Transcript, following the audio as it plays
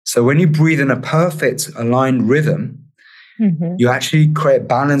So when you breathe in a perfect aligned rhythm, you actually create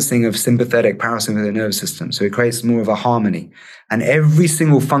balancing of sympathetic, parasympathetic nervous system. So it creates more of a harmony. And every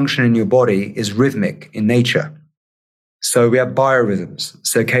single function in your body is rhythmic in nature. So we have biorhythms,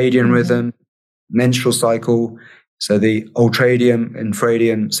 circadian rhythm, menstrual cycle. So the ultradian,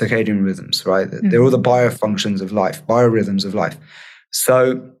 infradian, circadian rhythms, right? They're all the biofunctions of life, biorhythms of life.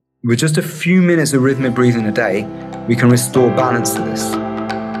 So with just a few minutes of rhythmic breathing a day, we can restore balance to this.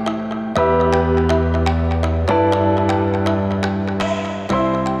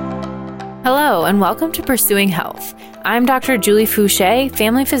 Hello, and welcome to Pursuing Health. I'm Dr. Julie Fouché,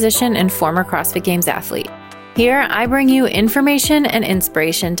 family physician and former CrossFit Games athlete. Here, I bring you information and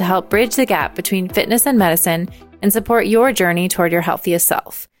inspiration to help bridge the gap between fitness and medicine and support your journey toward your healthiest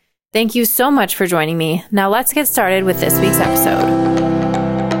self. Thank you so much for joining me. Now let's get started with this week's episode.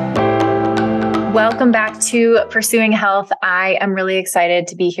 Welcome back to Pursuing Health. I am really excited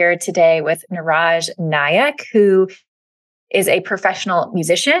to be here today with Niraj Naik, who is a professional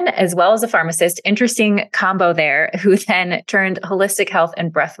musician as well as a pharmacist. Interesting combo there, who then turned holistic health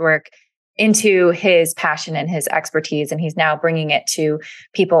and breathwork into his passion and his expertise. And he's now bringing it to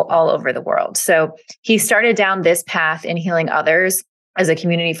people all over the world. So he started down this path in healing others as a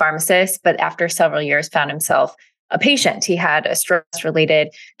community pharmacist, but after several years found himself a patient. He had a stress-related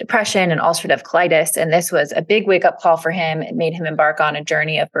depression and ulcerative colitis, and this was a big wake-up call for him. It made him embark on a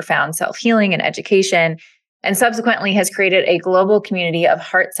journey of profound self-healing and education, and subsequently has created a global community of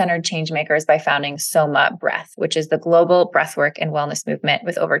heart-centered changemakers by founding SOMA Breath, which is the global breathwork and wellness movement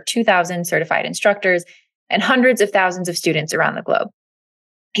with over 2,000 certified instructors and hundreds of thousands of students around the globe.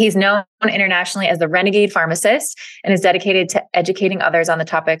 He's known internationally as the Renegade Pharmacist and is dedicated to educating others on the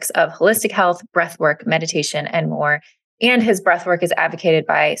topics of holistic health, breathwork, meditation, and more. And his breathwork is advocated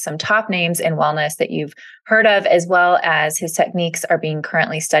by some top names in wellness that you've heard of, as well as his techniques are being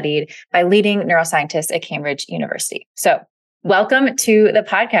currently studied by leading neuroscientists at Cambridge University. So welcome to the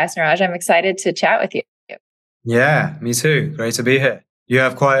podcast, Niraj. I'm excited to chat with you. Yeah, me too. Great to be here. You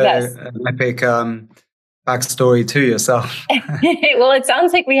have quite an epic backstory too yourself. Well, it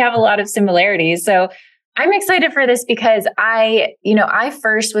sounds like we have a lot of similarities. So I'm excited for this because I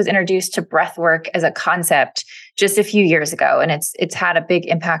first was introduced to breathwork as a concept just a few years ago, and it's had a big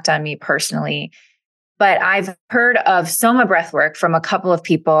impact on me personally. But I've heard of SOMA breathwork from a couple of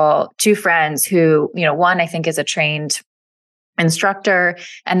people, two friends who, one I think is a trained instructor,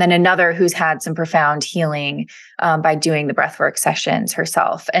 and then another who's had some profound healing by doing the breathwork sessions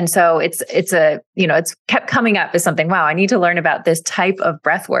herself. And so it's kept coming up as something, wow, I need to learn about this type of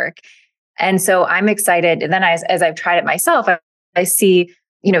breathwork. And so I'm excited. And then as I've tried it myself, I see,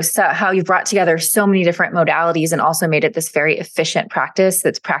 how you've brought together so many different modalities and also made it this very efficient practice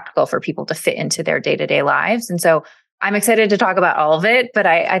that's practical for people to fit into their day-to-day lives. And so I'm excited to talk about all of it, but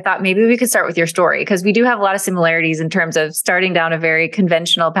I thought maybe we could start with your story because we do have a lot of similarities in terms of starting down a very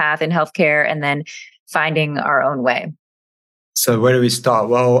conventional path in healthcare and then finding our own way. So where do we start?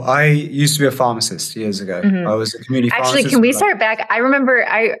 Well, I used to be a pharmacist years ago. I was a community pharmacist. Actually, can we start back? I remember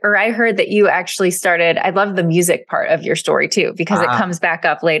I heard that you actually started, I love the music part of your story too, because it comes back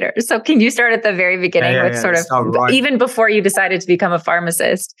up later. So can you start at the very beginning even before you decided to become a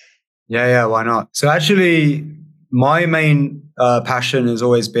pharmacist? Yeah, why not? So actually, my main passion has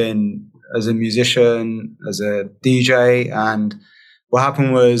always been as a musician, as a DJ. And what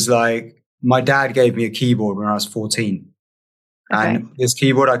happened was my dad gave me a keyboard when I was 14. Okay. And this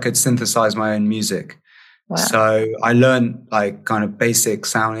keyboard, I could synthesize my own music. Wow. So I learned kind of basic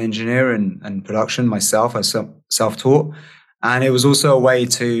sound engineer and production myself. I was self-taught. And it was also a way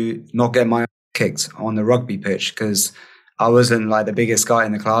to not get my ass kicked on the rugby pitch because I wasn't the biggest guy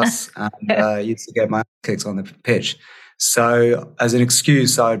in the class and used to get my ass kicked on the pitch. So as an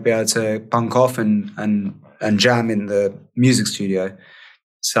excuse, I would be able to bunk off and jam in the music studio.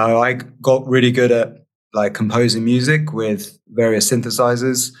 So I got really good at composing music with various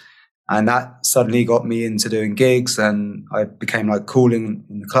synthesizers. And that suddenly got me into doing gigs and I became cool in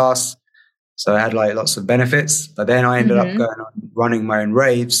the class. So I had lots of benefits. But then I ended up going on running my own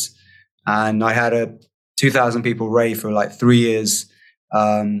raves. And I had a 2,000 people rave for 3 years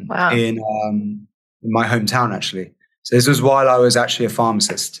in my hometown, actually. So this was while I was actually a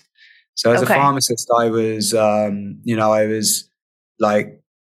pharmacist. So as a pharmacist, I was,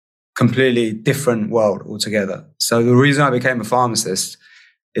 completely different world altogether. So the reason I became a pharmacist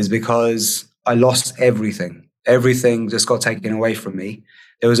is because I lost everything. Everything just got taken away from me.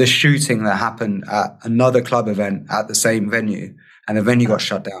 There was a shooting that happened at another club event at the same venue, and the venue got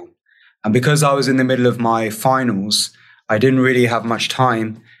shut down. And because I was in the middle of my finals, I didn't really have much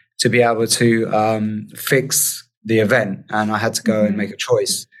time to be able to fix the event, and I had to go and make a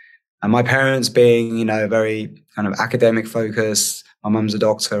choice. And my parents being, very kind of academic focused, my mum's a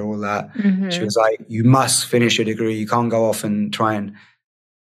doctor, all that. She was like, you must finish your degree. You can't go off and try and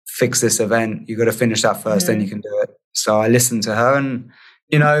fix this event. You got to finish that first, then you can do it. So I listened to her, and,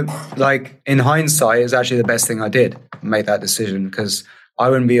 like in hindsight, it's actually the best thing I did, make that decision, because I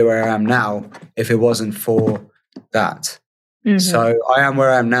wouldn't be where I am now if it wasn't for that. So I am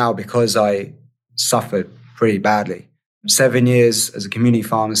where I am now because I suffered pretty badly. 7 years as a community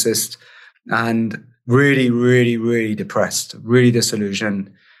pharmacist, and really, really, really depressed, really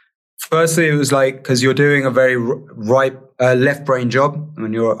disillusioned. Firstly, it was like, because you're doing a very left brain job. I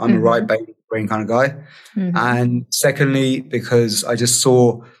mean, I'm a right brain kind of guy. And secondly, because I just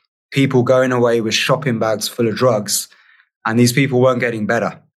saw people going away with shopping bags full of drugs, and these people weren't getting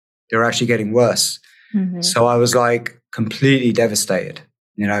better. They were actually getting worse. So I was like completely devastated,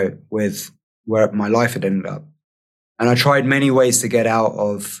 with where my life had ended up. And I tried many ways to get out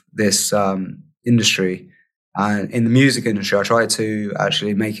of this industry. And in the music industry, I tried to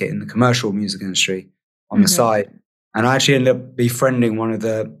actually make it in the commercial music industry on the side. And I actually ended up befriending one of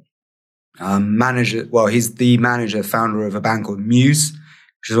the managers. Well, he's the founder of a band called Muse,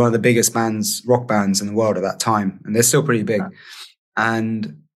 which is one of the biggest rock bands in the world at that time. And they're still pretty big.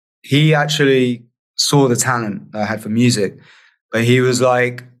 And he actually saw the talent that I had for music, but he was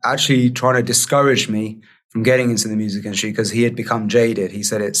like actually trying to discourage me from getting into the music industry because he had become jaded. He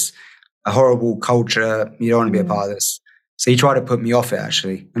said it's a horrible culture. You don't want to be a part of this. So he tried to put me off it,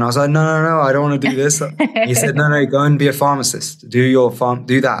 actually. And I was like, no, I don't want to do this. He said, no, go and be a pharmacist. Do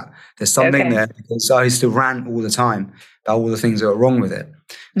that. There's something there. Because I used to rant all the time about all the things that were wrong with it.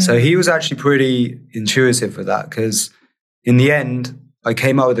 So he was actually pretty intuitive with that, because in the end, I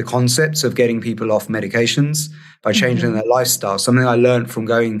came up with the concepts of getting people off medications by changing their lifestyle, something I learned from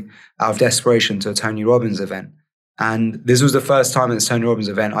going out of desperation to a Tony Robbins event. And this was the first time at this Tony Robbins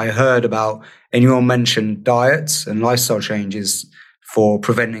event I heard about anyone mention diets and lifestyle changes for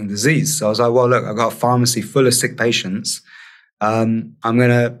preventing disease. So I was like, well, look, I've got a pharmacy full of sick patients. I'm going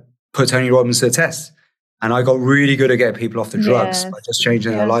to put Tony Robbins to the test. And I got really good at getting people off the drugs by just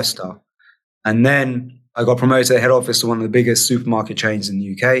changing their lifestyle. And then I got promoted to the head office of one of the biggest supermarket chains in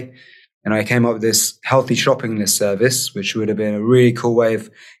the UK. And I came up with this healthy shopping list service, which would have been a really cool way of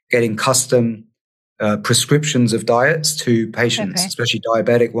getting custom prescriptions of diets to patients, especially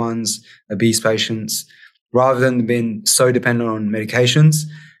diabetic ones, obese patients, rather than being so dependent on medications.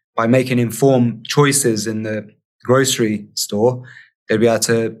 By making informed choices in the grocery store, they'd be able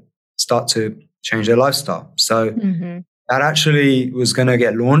to start to change their lifestyle. So that actually was going to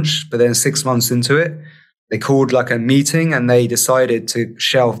get launched, but then 6 months into it, they called like a meeting and they decided to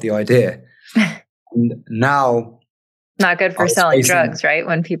shelve the idea. And now, not good for selling drugs, right?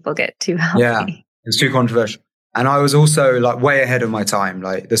 When people get too healthy. Yeah, it's too controversial. And I was also like way ahead of my time.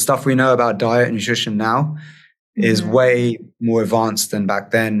 Like the stuff we know about diet and nutrition now is way more advanced than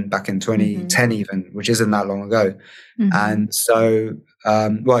back then, back in 2010 even, which isn't that long ago. And so,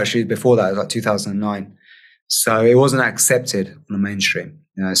 actually before that, it was like 2009. So it wasn't accepted on the mainstream.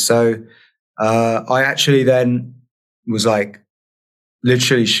 So I actually then was like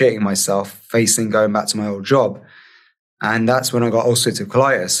literally shitting myself, going back to my old job. And that's when I got ulcerative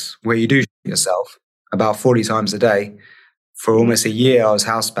colitis, where you do shit yourself about 40 times a day. For almost a year, I was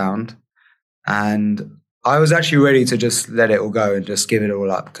housebound. And I was actually ready to just let it all go and just give it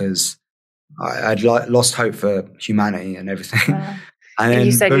all up, because I'd lost hope for humanity and everything. And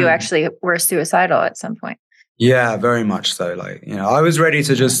you said you actually were suicidal at some point. Yeah, very much so. Like, I was ready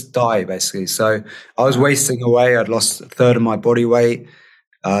to just die, basically. So I was wasting away. I'd lost a third of my body weight.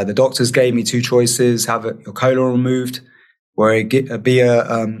 The doctors gave me two choices: have your colon removed, wear a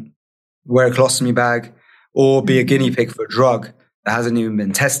colostomy bag, or be a guinea pig for a drug that hasn't even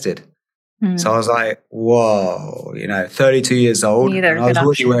been tested. So I was like, whoa, 32 years old. And I was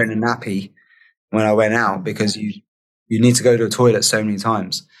already wearing a nappy when I went out, because you need to go to the toilet so many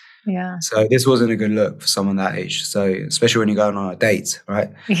times. Yeah. So this wasn't a good look for someone that age. So especially when you're going on a date, right?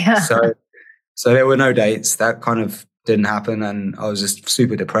 Yeah. So there were no dates. That kind of didn't happen. And I was just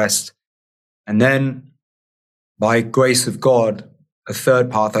super depressed. And then by grace of God, a third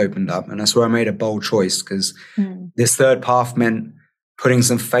path opened up. And that's where I made a bold choice, because this third path meant putting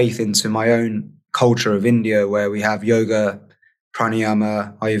some faith into my own culture of India, where we have yoga,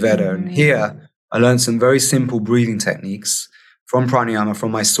 pranayama, Ayurveda. And here I learned some very simple breathing techniques from pranayama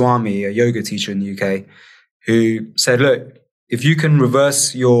from my Swami, a yoga teacher in the UK, who said, look, if you can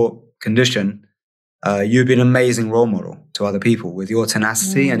reverse your condition, you'd be an amazing role model to other people with your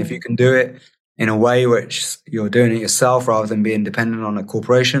tenacity. And if you can do it in a way which you're doing it yourself rather than being dependent on a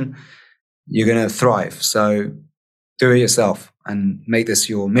corporation, you're going to thrive. So do it yourself and make this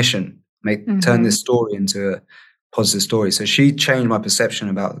your mission. Turn this story into a positive story. So she changed my perception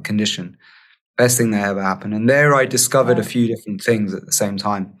about the condition. Best thing that ever happened. And there I discovered a few different things at the same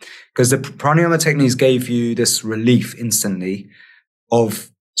time, because the pranayama techniques gave you this relief instantly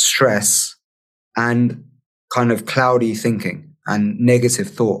of stress and kind of cloudy thinking and negative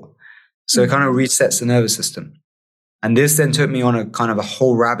thought. So it kind of resets the nervous system. And this then took me on a kind of a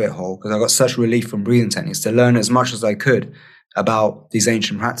whole rabbit hole, because I got such relief from breathing techniques, to learn as much as I could about these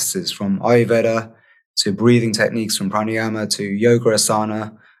ancient practices, from Ayurveda to breathing techniques, from pranayama to yoga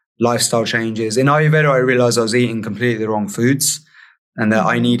asana, lifestyle changes. In Ayurveda, I realized I was eating completely the wrong foods, and that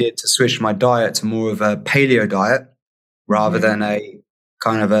I needed to switch my diet to more of a paleo diet rather than a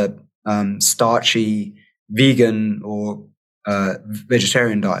kind of a starchy vegan or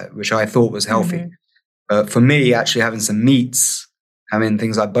vegetarian diet, which I thought was healthy. For me, actually having some meats, having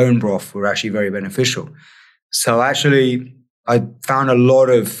things like bone broth were actually very beneficial. So actually, I found a lot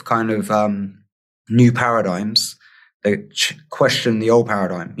of kind of new paradigms that question the old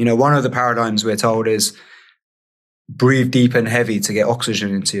paradigm. You know, one of the paradigms we're told is breathe deep and heavy to get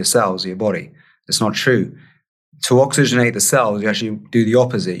oxygen into your cells, your body. It's not true. To oxygenate the cells, you actually do the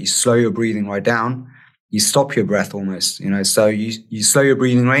opposite. You slow your breathing right down. You stop your breath almost, you know, so you slow your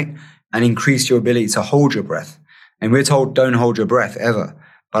breathing rate and increase your ability to hold your breath. And we're told don't hold your breath ever.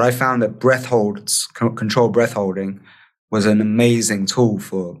 But I found that breath holds, controlled breath holding, was an amazing tool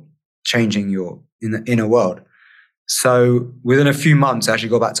for changing your inner world. So within a few months, I actually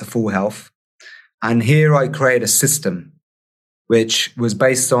got back to full health. And here I created a system which was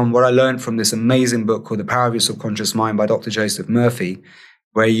based on what I learned from this amazing book called The Power of Your Subconscious Mind by Dr. Joseph Murphy,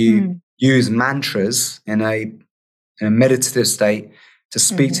 where you use mantras in a meditative state to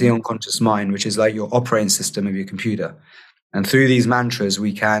speak to the unconscious mind, which is like your operating system of your computer. And through these mantras,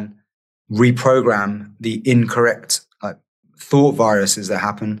 we can reprogram the incorrect thought viruses that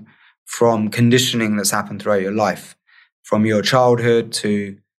happen from conditioning that's happened throughout your life, from your childhood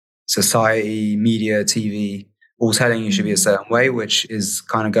to society, media, TV, all telling you should be a certain way, which is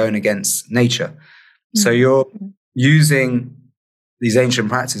kind of going against nature. So you're using these ancient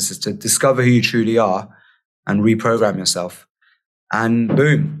practices to discover who you truly are and reprogram yourself. And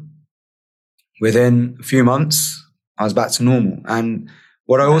boom, within a few months, I was back to normal. And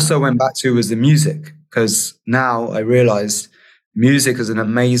what I also went back to was the music, because now I realized music is an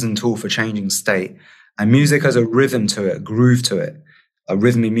amazing tool for changing state. And music has a rhythm to it, a groove to it, a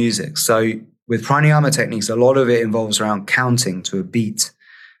rhythmic music. So with pranayama techniques, a lot of it involves around counting to a beat,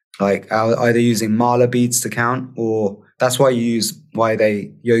 like either using mala beads to count, or that's why yogis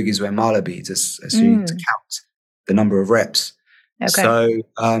wear mala beads, as you to count the number of reps. Okay. So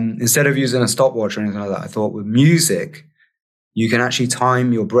instead of using a stopwatch or anything like that, I thought with music, you can actually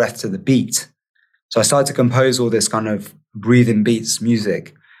time your breath to the beat. So I started to compose all this kind of breathing beats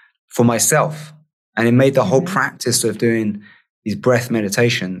music for myself. And it made the whole practice of doing these breath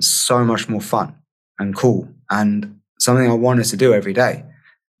meditations so much more fun and cool and something I wanted to do every day.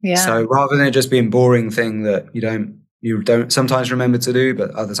 Yeah. So rather than it just being a boring thing that you don't sometimes remember to do, but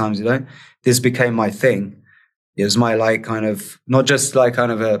other times you don't, this became my thing. It was my kind of, not just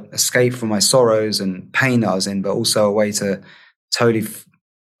kind of a escape from my sorrows and pain that I was in, but also a way to totally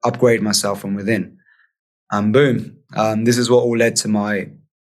upgrade myself from within. And boom, this is what all led to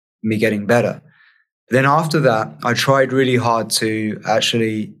me getting better. Then after that, I tried really hard to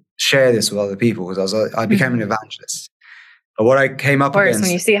actually share this with other people, because I became an evangelist. But what I came up against,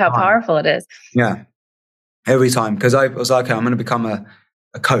 when you see how powerful it is. Yeah, every time, because I was like, okay, I'm going to become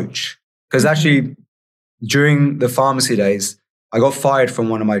a coach. Because actually, during the pharmacy days, I got fired from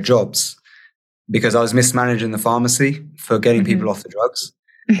one of my jobs because I was mismanaging the pharmacy for getting people off the drugs.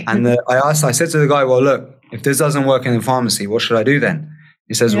 And I said to the guy, well, look, if this doesn't work in the pharmacy, what should I do then?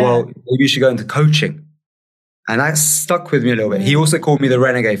 He says, well, maybe you should go into coaching. And that stuck with me a little bit. He also called me the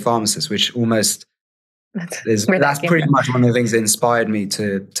renegade pharmacist, which almost that's pretty much one of the things that inspired me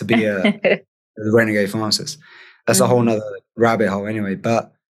to be the renegade pharmacist. That's a whole nother rabbit hole anyway.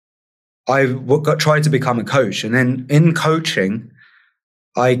 But I tried to become a coach. And then in coaching,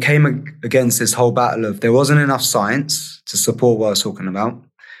 I came against this whole battle of there wasn't enough science to support what I was talking about.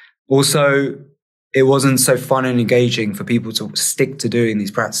 Also, it wasn't so fun and engaging for people to stick to doing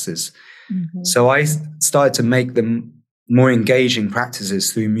these practices. So I started to make them more engaging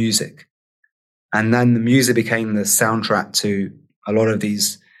practices through music. And then the music became the soundtrack to a lot of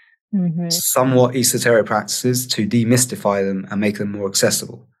these somewhat esoteric practices to demystify them and make them more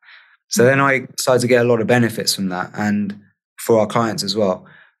accessible. So then I started to get a lot of benefits from that, and for our clients as well.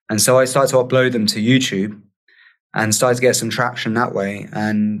 And so I started to upload them to YouTube and started to get some traction that way.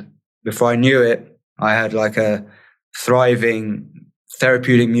 And before I knew it, I had thriving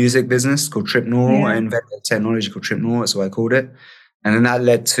therapeutic music business called Tripneural. I Yeah. invented technology called Tripneural. That's what I called it. And then that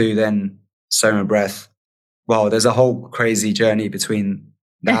led to then SOMA Breath. Well, there's a whole crazy journey between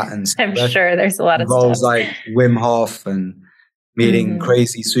that and I'm Breath. sure there's a lot of Involves steps. like Wim Hof and meeting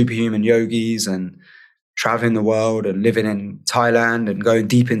crazy superhuman yogis and traveling the world and living in Thailand and going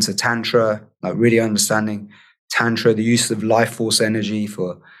deep into Tantra, like really understanding Tantra, the use of life force energy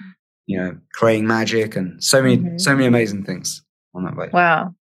for, creating magic and so many amazing things on that way.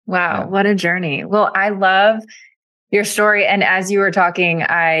 Wow. Yeah. What a journey. Well, I love your story. And as you were talking,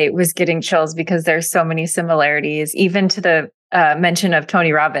 I was getting chills because there's so many similarities, even to the mention of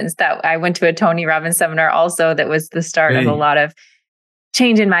Tony Robbins. That I went to a Tony Robbins seminar also that was the start of a lot of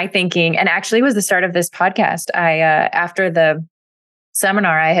change in my thinking, and actually was the start of this podcast. I after the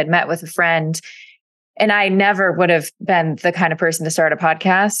seminar, I had met with a friend, and I never would have been the kind of person to start a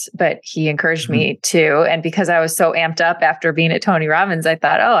podcast, but he encouraged me to. And because I was so amped up after being at Tony Robbins, I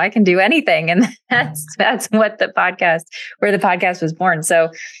thought, I can do anything. And that's what where the podcast was born. So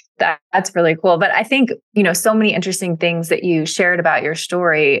that's really cool. But I think, so many interesting things that you shared about your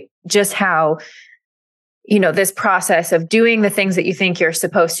story, just how, this process of doing the things that you think you're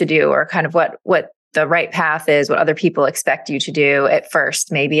supposed to do, or kind of what the right path is, what other people expect you to do at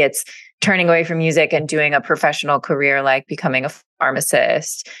first. Maybe it's turning away from music and doing a professional career, like becoming a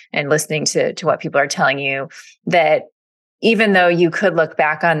pharmacist and listening to what people are telling you, that even though you could look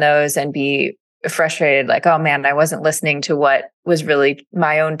back on those and be frustrated, like, oh man, I wasn't listening to what was really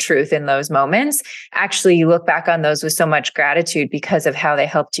my own truth in those moments. Actually, you look back on those with so much gratitude because of how they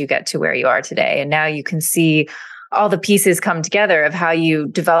helped you get to where you are today. And now you can see all the pieces come together of how you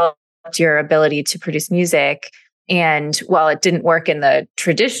developed your ability to produce music. And while it didn't work in the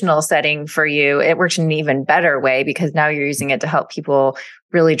traditional setting for you, it worked in an even better way, because now you're using it to help people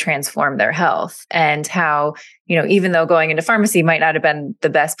really transform their health. And how, even though going into pharmacy might not have been the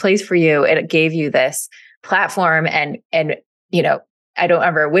best place for you, it gave you this platform. And I don't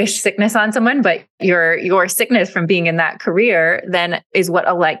ever wish sickness on someone, but your sickness from being in that career then is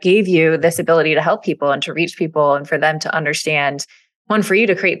what gave you this ability to help people and to reach people, and for them to understand, one, for you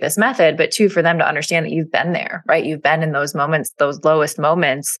to create this method, but two, for them to understand that you've been there, right? You've been in those moments, those lowest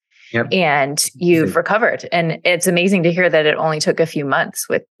moments, and you've recovered. And it's amazing to hear that it only took a few months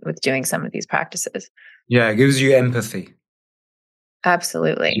with doing some of these practices. Yeah, it gives you empathy.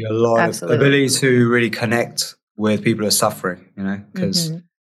 Absolutely. You a lot of ability to really connect with people who are suffering, because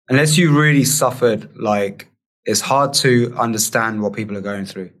unless you really suffered, it's hard to understand what people are going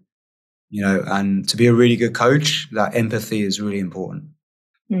through. And to be a really good coach, that empathy is really important.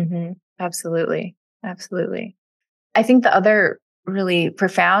 Absolutely. Absolutely. I think the other really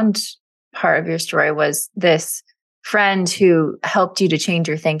profound part of your story was this friend who helped you to change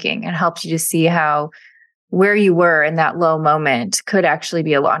your thinking and helped you to see how where you were in that low moment could actually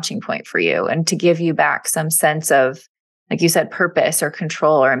be a launching point for you, and to give you back some sense of, like you said, purpose or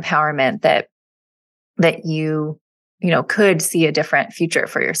control or empowerment, that you could see a different future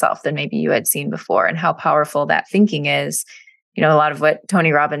for yourself than maybe you had seen before, and how powerful that thinking is. A lot of what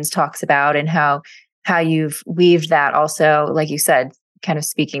Tony Robbins talks about, and how you've weaved that also, like you said, kind of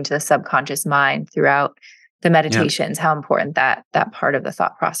speaking to the subconscious mind throughout the meditations, how important that part of the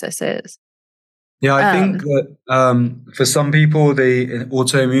thought process is. Yeah, I think that for some people, the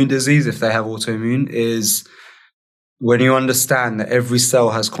autoimmune disease, if they have autoimmune, is when you understand that every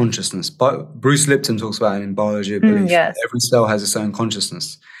cell has consciousness. But Bruce Lipton talks about it in Biology of Belief. Yes. Every cell has its own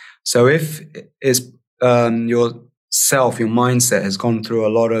consciousness. So if it's your mindset has gone through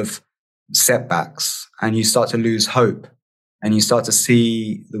a lot of setbacks, and you start to lose hope, and you start to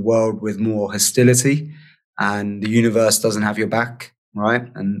see the world with more hostility, and the universe doesn't have your back, right?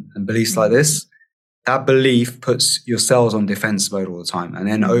 And beliefs like this, that belief puts your cells on defense mode all the time. And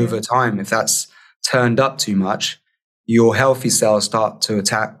then over time, if that's turned up too much, your healthy cells start to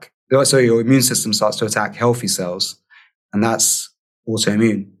attack. So your immune system starts to attack healthy cells, and that's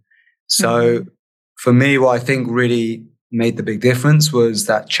autoimmune. So for me, what I think really made the big difference was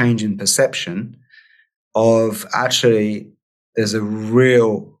that change in perception of, actually, there's a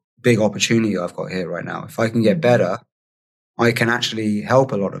real big opportunity I've got here right now. If I can get better, I can actually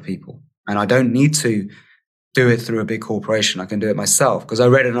help a lot of people. And I don't need to do it through a big corporation. I can do it myself. Because I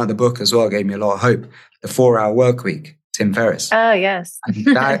read another book as well, gave me a lot of hope. The 4-Hour Workweek, Tim Ferriss. Oh, yes.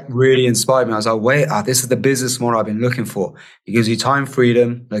 And that really inspired me. I was like, wait, this is the business model I've been looking for. It gives you time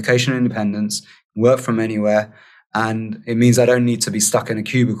freedom, location independence, work from anywhere. And it means I don't need to be stuck in a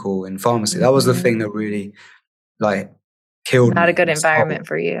cubicle in pharmacy. That was the thing that really killed me. Not a good environment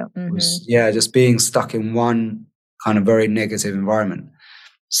for you. Was, just being stuck in one kind of very negative environment.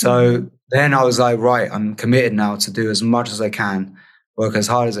 So then I was like, right, I'm committed now to do as much as I can, work as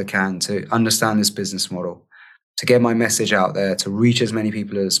hard as I can to understand this business model, to get my message out there, to reach as many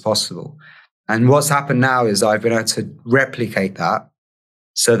people as possible. And what's happened now is I've been able to replicate that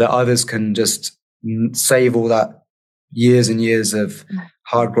so that others can just save all that years and years of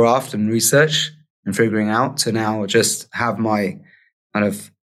hard graft and research and figuring out to now just have my kind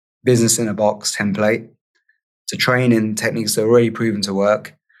of business in a box template to train in techniques that are already proven to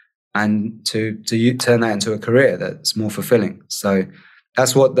work and to turn that into a career that's more fulfilling. So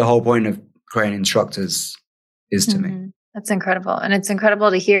that's what the whole point of creating instructors is to me. That's incredible. And it's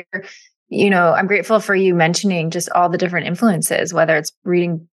incredible to hear, I'm grateful for you mentioning just all the different influences, whether it's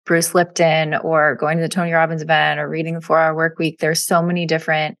reading Bruce Lipton or going to the Tony Robbins event or reading the 4-Hour Workweek. There's so many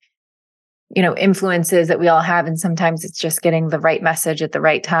different, influences that we all have. And sometimes it's just getting the right message at the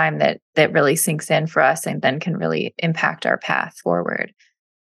right time that really sinks in for us and then can really impact our path forward.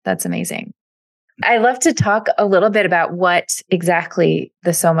 That's amazing. I love to talk a little bit about what exactly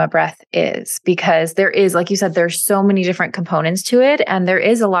the Soma breath is, because there is, like you said, there's so many different components to it, and there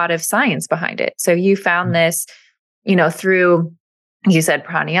is a lot of science behind it. So you found this, through, you said,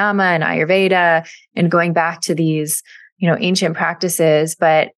 pranayama and Ayurveda and going back to these, ancient practices.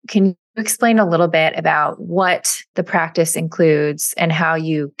 But can you explain a little bit about what the practice includes and how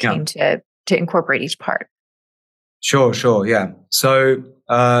you came to incorporate each part? Sure. Yeah. So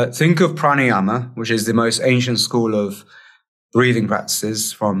think of pranayama, which is the most ancient school of breathing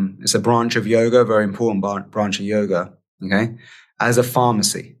practices it's a branch of yoga, very important branch of yoga, okay, as a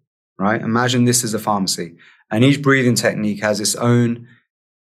pharmacy, right? Imagine this is a pharmacy, and each breathing technique has its own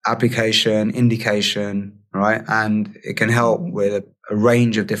application, indication, right? And it can help with a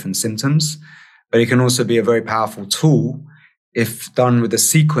range of different symptoms, but it can also be a very powerful tool if done with a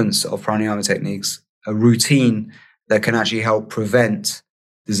sequence of pranayama techniques, a routine that can actually help prevent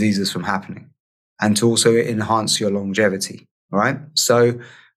diseases from happening and to also enhance your longevity, right? So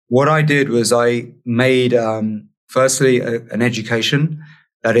what I did was I made, firstly, an education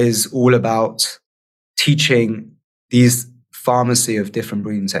that is all about teaching these pharmacy of different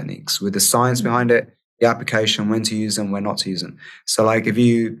breathing techniques with the science behind it, the application, when to use them, when not to use them. So like if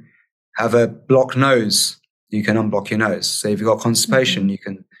you have a blocked nose, you can unblock your nose. So if you've got constipation, you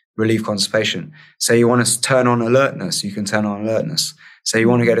can relieve constipation. Say you want to turn on alertness, you can turn on alertness. Say you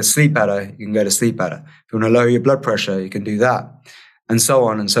want to go to sleep better, you can go to sleep better. If you want to lower your blood pressure, you can do that, and so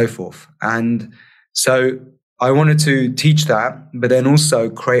on and so forth. And so I wanted to teach that, but then also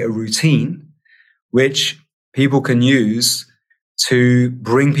create a routine which people can use to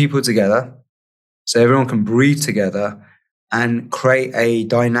bring people together so everyone can breathe together and create a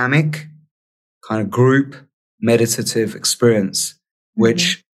dynamic kind of group meditative experience,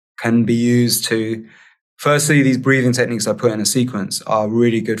 which can be used to, firstly, these breathing techniques I put in a sequence are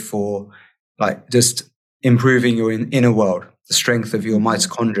really good for like just improving your inner world, the strength of your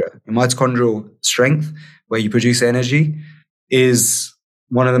mitochondria. Your mitochondrial strength, where you produce energy, is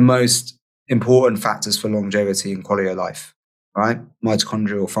one of the most important factors for longevity and quality of life, right?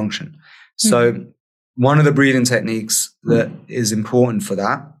 Mitochondrial function. So one of the breathing techniques that is important for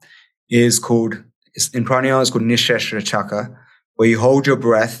that is in pranayama, it's called Nisheshra Chakra, where you hold your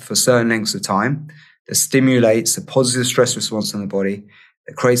breath for certain lengths of time that stimulates a positive stress response in the body,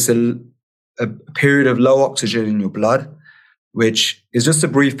 that creates a period of low oxygen in your blood, which is just a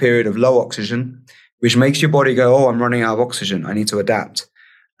brief period of low oxygen, which makes your body go, oh, I'm running out of oxygen, I need to adapt.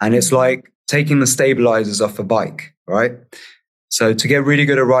 And it's like taking the stabilizers off a bike, right? So to get really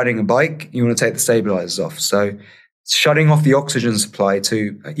good at riding a bike, you want to take the stabilizers off. So shutting off the oxygen supply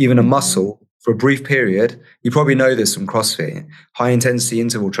to even a muscle for a brief period, you probably know this from CrossFit, high intensity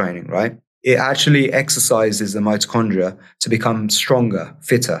interval training, right? It actually exercises the mitochondria to become stronger,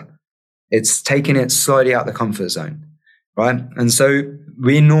 fitter. It's taking it slightly out of the comfort zone, right? And so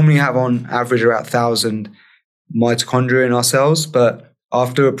we normally have on average about 1,000 mitochondria in our cells, but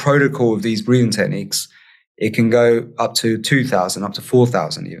after a protocol of these breathing techniques, it can go up to 2,000, up to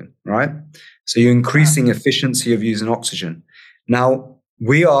 4,000 even, right? So you're increasing efficiency of using oxygen. Now,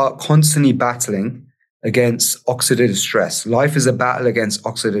 we are constantly battling against oxidative stress. Life is a battle against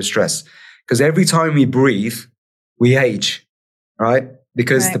oxidative stress because every time we breathe, we age, right?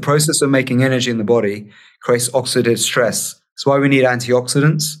 Because the process of making energy in the body creates oxidative stress. That's why we need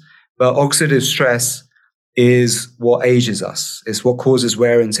antioxidants. But oxidative stress is what ages us. It's what causes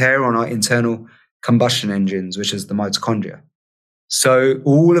wear and tear on our internal combustion engines, which is the mitochondria. So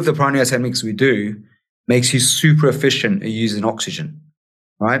all of the pranayama techniques we do makes you super efficient at using oxygen,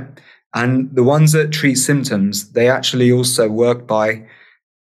 right? And the ones that treat symptoms, they actually also work by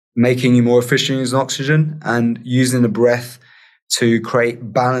making you more efficient using oxygen and using the breath to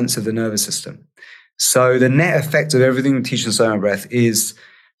create balance of the nervous system. So the net effect of everything we teach in SOMA breath is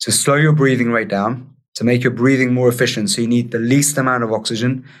to slow your breathing rate down, to make your breathing more efficient. So you need the least amount of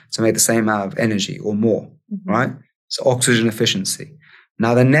oxygen to make the same amount of energy or more, right? So oxygen efficiency.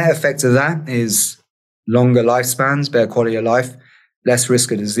 Now the net effect of that is longer lifespans, better quality of life, less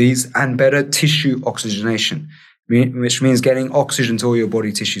risk of disease, and better tissue oxygenation, which means getting oxygen to all your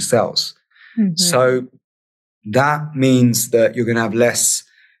body tissue cells. So that means that you're going to have less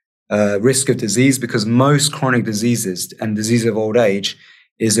risk of disease, because most chronic diseases and disease of old age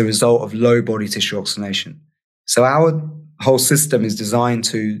is a result of low body tissue oxygenation. So our whole system is designed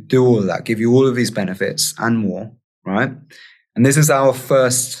to do all of that, give you all of these benefits and more, right? And this is our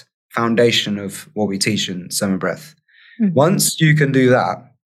first foundation of what we teach in SOMA breath. Once you can do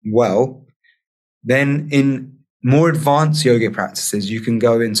that well, then in more advanced yogic practices, you can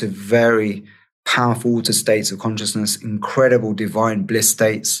go into very powerful altered states of consciousness, incredible divine bliss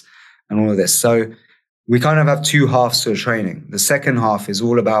states, and all of this. So we kind of have two halves to the training. The second half is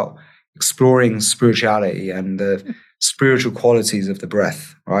all about exploring spirituality and the spiritual qualities of the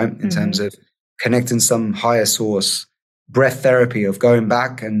breath, right? In terms of connecting some higher source, breath therapy of going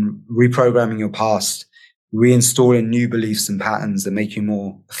back and reprogramming your past, reinstalling new beliefs and patterns that make you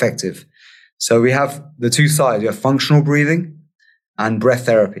more effective. So we have the two sides. We have functional breathing and breath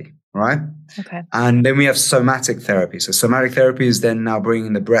therapy, right? Okay. And then we have somatic therapy. So somatic therapy is then now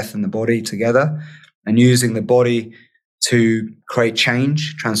bringing the breath and the body together and using the body to create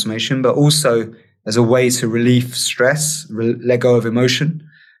change, transformation, but also as a way to relieve stress, let go of emotion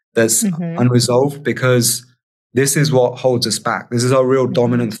that's unresolved, because this is what holds us back. This is our real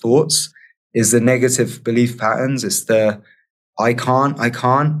dominant thoughts, is the negative belief patterns. It's the I can't,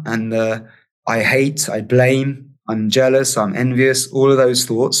 and the I hate, I blame, I'm jealous, I'm envious. All of those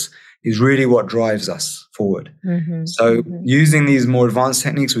thoughts is really what drives us forward. So using these more advanced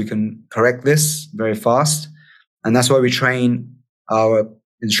techniques, we can correct this very fast. And that's why we train our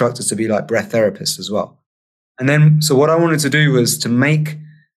instructors to be like breath therapists as well. And then, so what I wanted to do was to make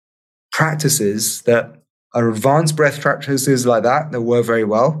practices that are advanced breath practices like that work very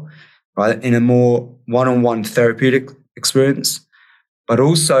well, right, in a more one-on-one therapeutic experience, but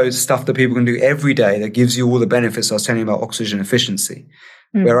also stuff that people can do every day that gives you all the benefits I was telling you about oxygen efficiency,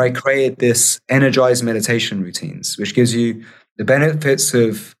 where I created this energized meditation routines, which gives you the benefits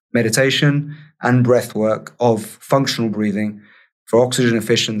of meditation and breath work, of functional breathing for oxygen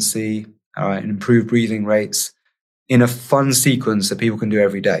efficiency, and improved breathing rates in a fun sequence that people can do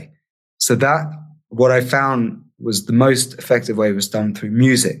every day. So that, what I found was the most effective way was done through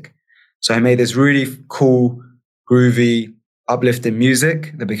music. So I made this really cool, groovy, uplifting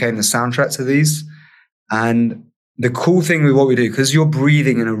music that became the soundtrack to these. And the cool thing with what we do, because you're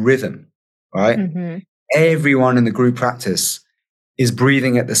breathing in a rhythm, right? Everyone in the group practice is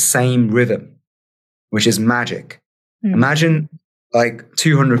breathing at the same rhythm, which is magic. Imagine like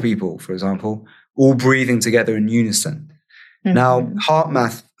 200 people, for example, all breathing together in unison. Now, heart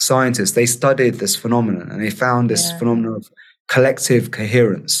math scientists, they studied this phenomenon and they found this phenomenon of collective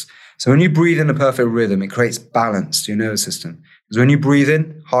coherence. So when you breathe in a perfect rhythm, it creates balance to your nervous system. Because when you breathe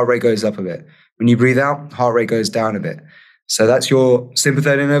in, heart rate goes up a bit. When you breathe out, heart rate goes down a bit. So that's your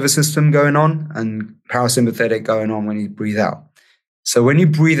sympathetic nervous system going on and parasympathetic going on when you breathe out. So when you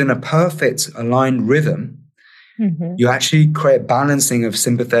breathe in a perfect aligned rhythm, you actually create balancing of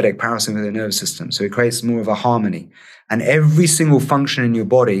sympathetic, parasympathetic nervous system. So it creates more of a harmony. And every single function in your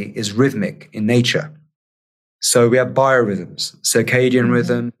body is rhythmic in nature. So we have biorhythms, circadian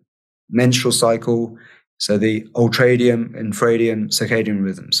rhythm, menstrual cycle, so the ultradian, infradian, circadian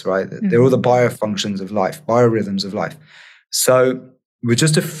rhythms, right? They're all the biofunctions of life, biorhythms of life. So with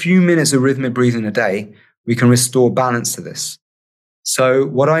just a few minutes of rhythmic breathing a day, we can restore balance to this. So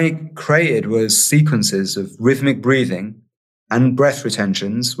what I created was sequences of rhythmic breathing and breath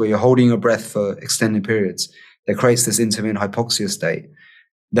retentions, where you're holding your breath for extended periods, that creates this intermittent hypoxia state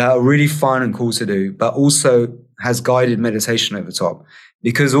that are really fun and cool to do, but also has guided meditation over top.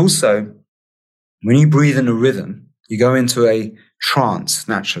 Because also, when you breathe in a rhythm, you go into a trance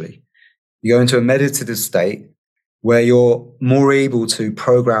naturally. You go into a meditative state where you're more able to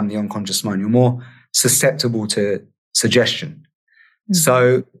program the unconscious mind. You're more susceptible to suggestion.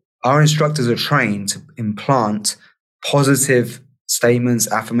 So our instructors are trained to implant positive statements,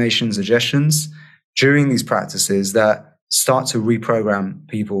 affirmations, suggestions during these practices that start to reprogram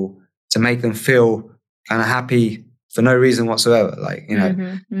people to make them feel kind of happy for no reason whatsoever, like, you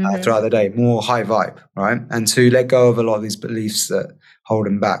know, throughout the day, more high vibe, right? And to let go of a lot of these beliefs that hold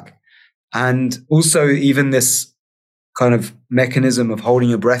them back. And also even this kind of mechanism of holding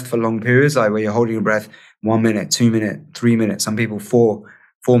your breath for long periods, like where you're holding your breath 1 minute, 2 minutes, 3 minutes, some people 4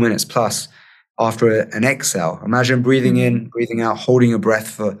 minutes plus after an exhale. Imagine breathing in, breathing out, holding your breath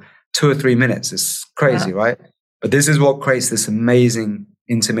for 2 or 3 minutes. It's crazy, right? But this is what creates this amazing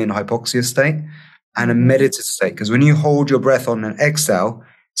intermittent hypoxia state and a meditative state. Because when you hold your breath on an exhale,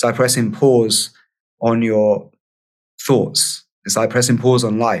 it's like pressing pause on your thoughts. It's like pressing pause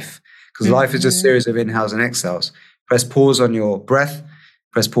on life. Because life is just a series of inhales and exhales. Press pause on your breath,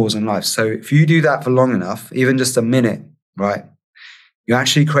 press pause on life. So if you do that for long enough, even just a minute, right, you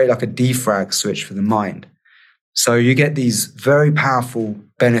actually create like a defrag switch for the mind. So you get these very powerful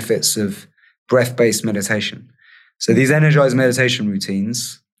benefits of breath-based meditation. So these energized meditation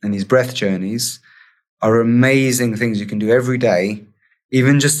routines and these breath journeys are amazing things you can do every day.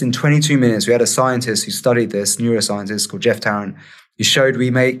 Even just in 22 minutes, we had a scientist who studied this, neuroscientist called Jeff Tarrant. He showed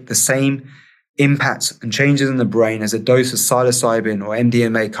we make the same impacts and changes in the brain as a dose of psilocybin or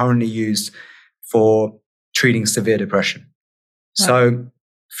MDMA currently used for treating severe depression. Wow. So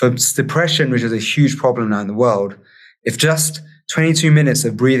for depression, which is a huge problem now in the world, if just 22 minutes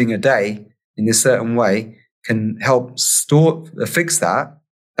of breathing a day in this certain way can help fix that,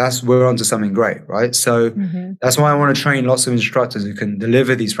 we're onto something great, right? So that's why I want to train lots of instructors who can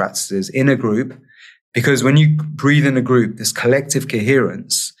deliver these practices in a group, because when you breathe in a group, this collective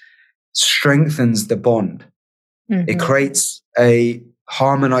coherence strengthens the bond. It creates a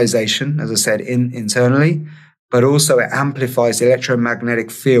harmonization, as I said, internally, but also it amplifies the electromagnetic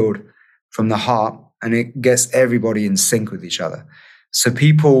field from the heart, and it gets everybody in sync with each other. So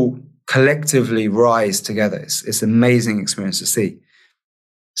people collectively rise together. It's an amazing experience to see.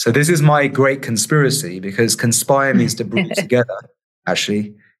 So this is my great conspiracy, because conspire means to breathe together,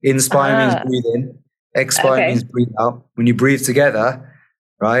 actually. Inspire means breathe in. Expire means breathe out. When you breathe together,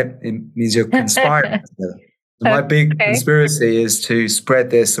 right, it means you're conspiring together. So my big conspiracy is to spread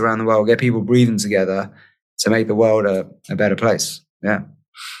this around the world, get people breathing together to make the world a better place. Yeah.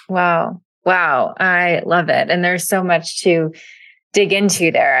 Wow. I love it. And there's so much to dig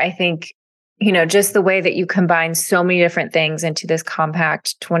into there. I think, just the way that you combine so many different things into this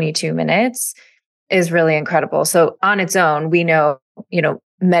compact 22 minutes is really incredible. So on its own, we know,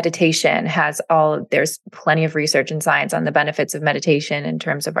 meditation there's plenty of research and science on the benefits of meditation in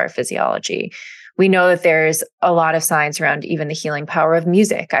terms of our physiology. We know that there's a lot of science around even the healing power of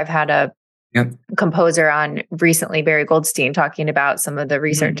music. I've had a composer on recently, Barry Goldstein, talking about some of the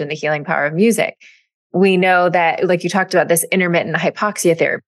research in the healing power of music. We know that, like you talked about, this intermittent hypoxia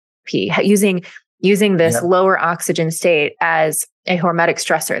therapy, using this lower oxygen state as a hormetic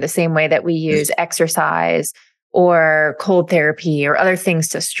stressor, the same way that we use exercise or cold therapy or other things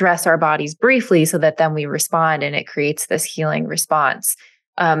to stress our bodies briefly so that then we respond and it creates this healing response.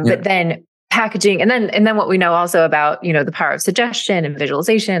 But then packaging, and then what we know also about, the power of suggestion and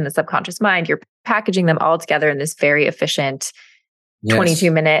visualization, the subconscious mind, you're packaging them all together in this very efficient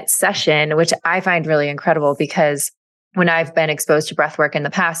 22-minute session, which I find really incredible, because when I've been exposed to breath work in the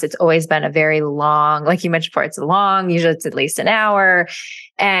past, it's always been a very long, like you mentioned before, it's long, usually it's at least an hour.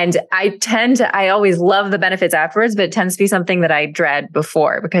 And I always love the benefits afterwards, but it tends to be something that I dread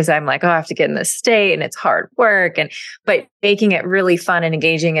before, because I'm like, I have to get in this state and it's hard work. But making it really fun and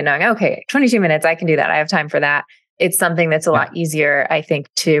engaging and knowing, okay, 22 minutes, I can do that. I have time for that. It's something that's a lot easier, I think,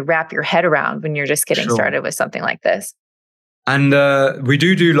 to wrap your head around when you're just getting started with something like this. And we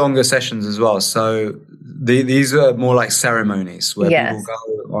do longer sessions as well. So these are more like ceremonies where people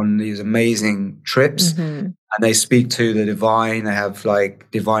go on these amazing trips and they speak to the divine. They have like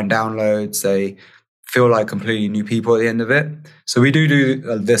divine downloads. They feel like completely new people at the end of it. So we do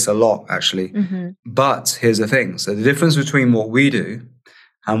this a lot, actually. But here's the thing. So the difference between what we do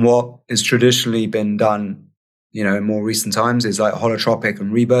and what has traditionally been done, in more recent times, is like holotropic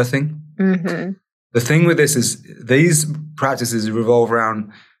and rebirthing. The thing with this is these practices revolve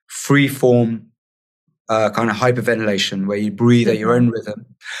around free form kind of hyperventilation, where you breathe at your own rhythm,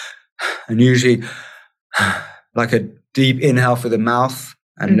 and usually like a deep inhale through the mouth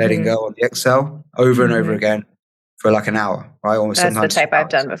and letting go on the exhale over and over again for like an hour, right? Almost That's sometimes the type I've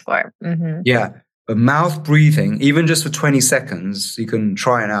done before. Yeah. But mouth breathing, even just for 20 seconds, you can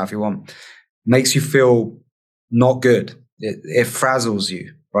try it out if you want, makes you feel not good. It frazzles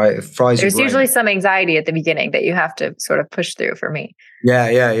you. Right, it fries your brain. There's usually some anxiety at the beginning that you have to sort of push through for me.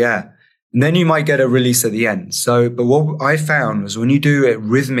 Yeah. And then you might get a release at the end. But what I found was when you do it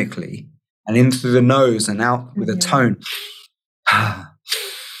rhythmically and in through the nose and out with a tone,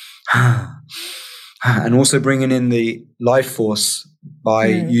 and also bringing in the life force by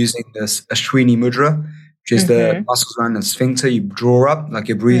using this Ashwini mudra, which is the muscles around the sphincter. You draw up like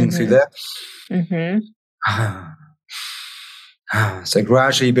you're breathing through there. So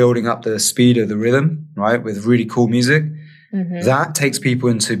gradually building up the speed of the rhythm, right, with really cool music. That takes people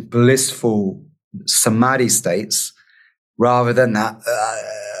into blissful samadhi states rather than that,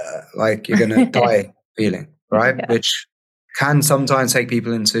 like you're going to die feeling, right? Yeah. Which can sometimes take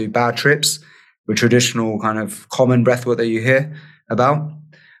people into bad trips with traditional kind of common breathwork that you hear about.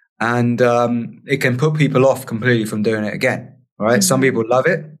 And it can put people off completely from doing it again, right? Some people love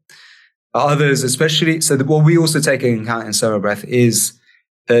it. Others, especially, so what we also take into account in SOMA breath is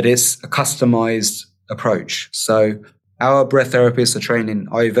that it's a customized approach. So our breath therapists are trained in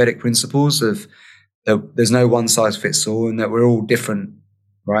Ayurvedic principles of that there's no one size fits all and that we're all different,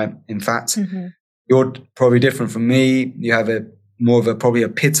 right? In fact, you're probably different from me. You have probably a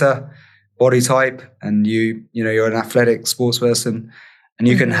pitta body type, and you're an athletic sports person, and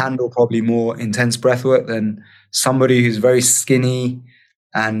you can handle probably more intense breath work than somebody who's very skinny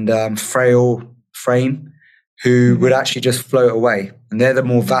and frail frame who would actually just float away. And they're the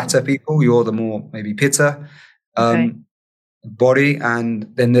more vata people. You're the more maybe pitta body. And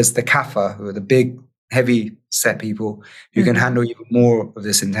then there's the kapha, who are the big, heavy set people who can handle even more of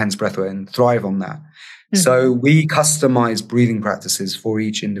this intense breath work and thrive on that. So we customize breathing practices for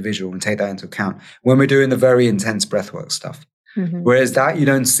each individual and take that into account when we're doing the very intense breathwork stuff. Whereas that you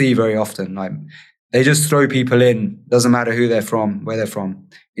don't see very often. Like they just throw people in, doesn't matter who they're from, where they're from,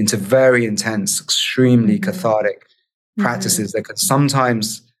 into very intense, extremely cathartic practices that can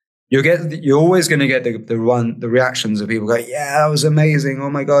sometimes you're always going to get the reactions of people go, yeah, that was amazing. Oh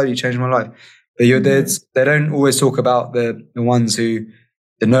my God, you changed my life. But they don't always talk about the ones who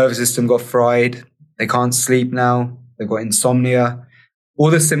the nervous system got fried. They can't sleep now. They've got insomnia.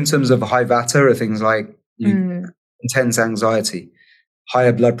 All the symptoms of high vata are things like intense anxiety,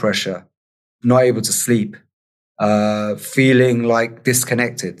 higher blood pressure, not able to sleep, feeling like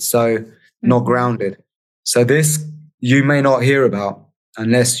disconnected, so not grounded. So this you may not hear about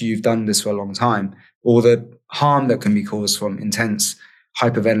unless you've done this for a long time, or the harm that can be caused from intense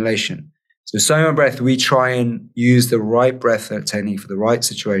hyperventilation. So SOMA breath, we try and use the right breath technique for the right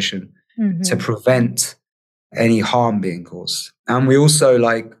situation to prevent any harm being caused. And we also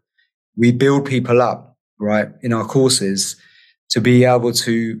we build people up, right, in our courses to be able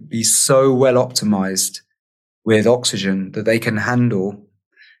to be so well optimized with oxygen that they can handle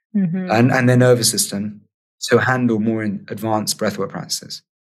and their nervous system to handle more in advanced breathwork practices.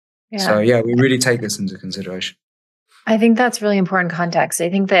 Yeah. So yeah, we really take this into consideration. I think that's really important context. I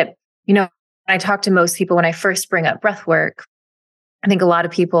think that, when I talk to most people when I first bring up breath work, I think a lot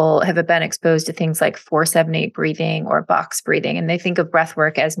of people have been exposed to things like 4-7-8 breathing or box breathing, and they think of breath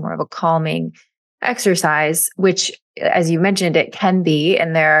work as more of a calming exercise, which, as you mentioned, it can be,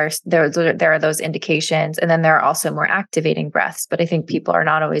 and there are those indications, and then there are also more activating breaths. But I think people are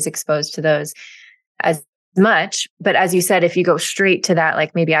not always exposed to those as much. But as you said, if you go straight to that,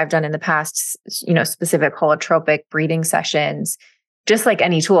 like maybe I've done in the past, specific holotropic breathing sessions, just like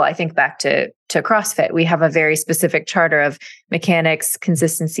any tool, I think back to CrossFit, we have a very specific charter of mechanics,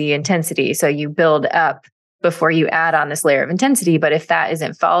 consistency, intensity. So you build up before you add on this layer of intensity. But if that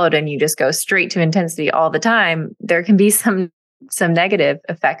isn't followed and you just go straight to intensity all the time, there can be some negative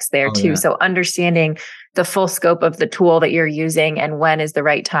effects there too. Yeah. So understanding the full scope of the tool that you're using and when is the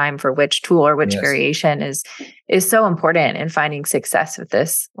right time for which tool or which variation is so important in finding success with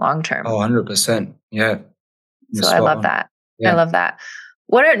this long term. 100%. Yeah. So I love that. Yeah. I love that.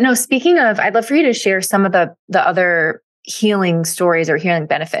 Speaking of, I'd love for you to share some of the other healing stories or healing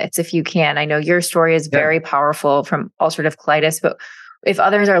benefits, if you can. I know your story is very powerful from ulcerative colitis, but if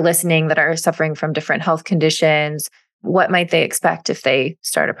others are listening that are suffering from different health conditions, what might they expect if they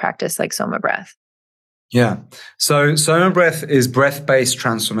start a practice like SOMA breath? Yeah. So SOMA breath is breath-based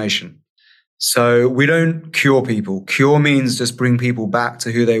transformation. So we don't cure people. Cure means just bring people back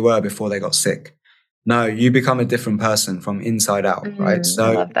to who they were before they got sick. No, you become a different person from inside out, right? So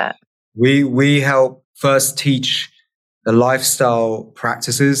I love that. We help first teach the lifestyle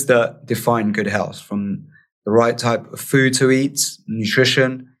practices that define good health, from the right type of food to eat,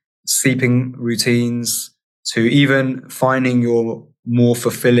 nutrition, sleeping routines, to even finding your more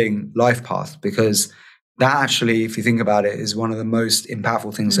fulfilling life path. Because that actually, if you think about it, is one of the most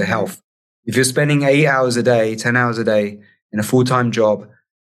impactful things to health. If you're spending 8 hours a day, 10 hours a day in a full-time job,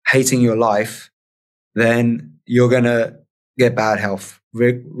 hating your life, then you're going to get bad health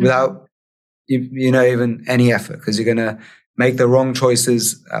without even any effort, because you're going to make the wrong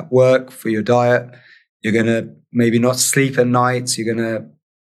choices at work for your diet. You're going to maybe not sleep at night. You're going to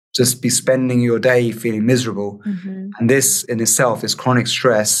just be spending your day feeling miserable. And this in itself is chronic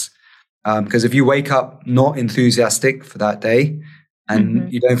stress, because if you wake up not enthusiastic for that day and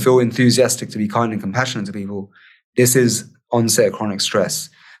you don't feel enthusiastic to be kind and compassionate to people, this is onset of chronic stress.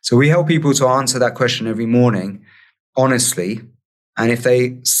 So we help people to answer that question every morning, honestly. And if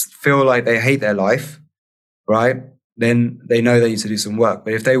they feel like they hate their life, right, then they know they need to do some work.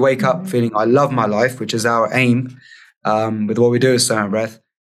 But if they wake up feeling, I love my life, which is our aim with what we do with SOMA Breath,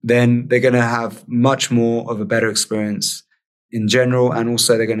 then they're going to have much more of a better experience in general. And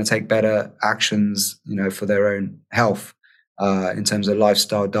also they're going to take better actions, for their own health in terms of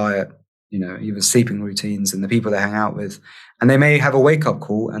lifestyle, diet, even sleeping routines and the people they hang out with. And they may have a wake-up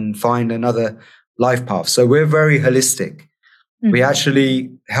call and find another life path. So we're very holistic. We actually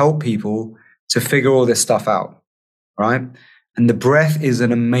help people to figure all this stuff out, right? And the breath is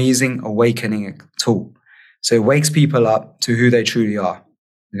an amazing awakening tool. So it wakes people up to who they truly are.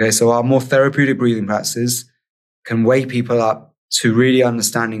 Okay, so our more therapeutic breathing practices can wake people up to really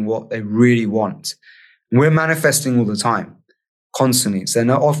understanding what they really want. And we're manifesting all the time, constantly. So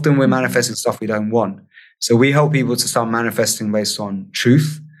not often we're manifesting stuff we don't want. So we help people to start manifesting based on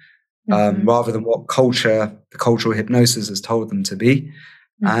truth, rather than what the cultural hypnosis has told them to be.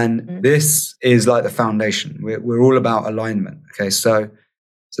 And this is like the foundation. We're all about alignment. Okay, so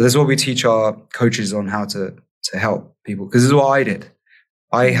this is what we teach our coaches on how to help people, because this is what I did.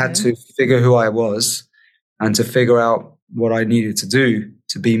 I had to figure who I was and to figure out what I needed to do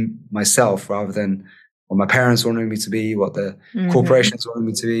to be myself, rather than what my parents wanted me to be, what the corporations wanted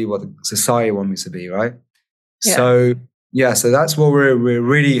me to be, what the society wanted me to be, right? Yeah. So that's what we're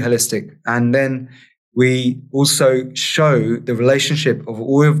really holistic. And then we also show the relationship of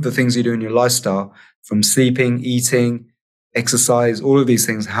all of the things you do in your lifestyle, from sleeping, eating, exercise, all of these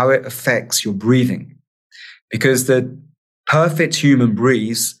things, how it affects your breathing. Because the perfect human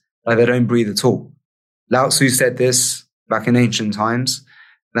breathes like they don't breathe at all. Lao Tzu said this back in ancient times,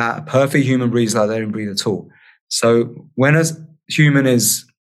 that a perfect human breathes like they don't breathe at all. So when a human is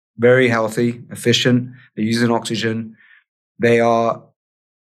very healthy, efficient, they're using oxygen, they are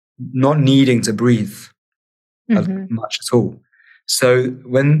not needing to breathe much at all. So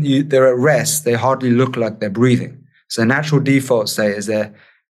when they're at rest, they hardly look like they're breathing. So natural default state is their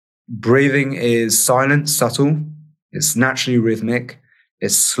breathing is silent, subtle, it's naturally rhythmic,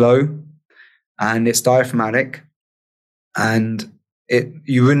 it's slow, and it's diaphragmatic, and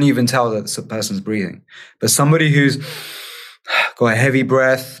you wouldn't even tell that the person's breathing. But somebody who's got a heavy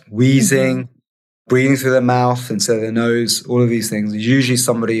breath, wheezing, breathing through their mouth instead of their nose, all of these things, is usually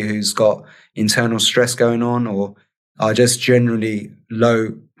somebody who's got internal stress going on or are just generally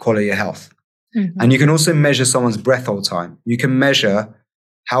low quality of health. And you can also measure someone's breath hold time. You can measure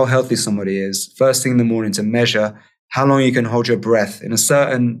how healthy somebody is first thing in the morning to measure how long you can hold your breath in a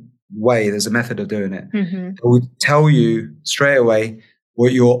certain way. There's a method of doing it. It will tell you straight away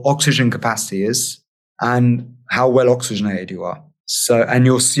what your oxygen capacity is and how well oxygenated you are. So, and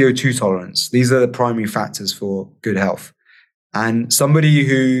your CO2 tolerance. These are the primary factors for good health. And somebody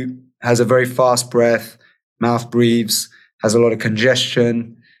who has a very fast breath, mouth breathes, has a lot of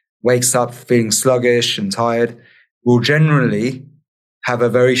congestion, wakes up feeling sluggish and tired, will generally have a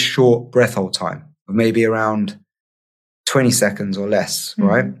very short breath hold time of maybe around 20 seconds or less,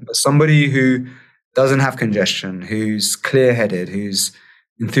 right? But somebody who doesn't have congestion, who's clear-headed, who's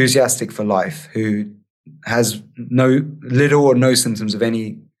enthusiastic for life, who has little or no symptoms of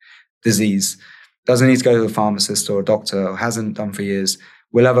any disease, doesn't need to go to a pharmacist or a doctor, or hasn't done for years,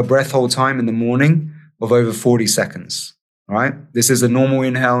 will have a breath hold time in the morning of over 40 seconds, right? This is a normal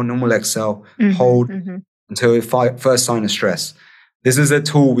inhale, normal exhale, hold until first sign of stress. This is a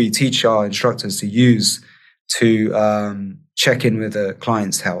tool we teach our instructors to use to check in with a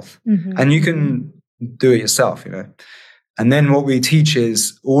client's health. And you can do it yourself, And then what we teach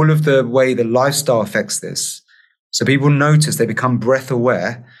is all of the way the lifestyle affects this. So people notice, they become breath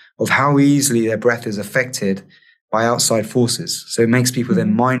aware of how easily their breath is affected by outside forces. So it makes people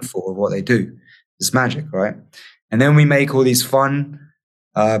then mindful of what they do. It's magic, right? And then we make all these fun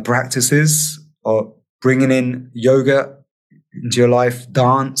practices of bringing in yoga into your life,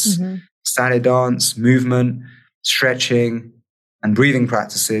 dance, static dance, movement, stretching, and breathing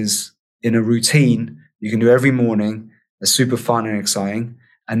practices in a routine you can do every morning. It's super fun and exciting.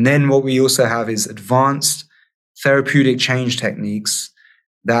 And then what we also have is advanced therapeutic change techniques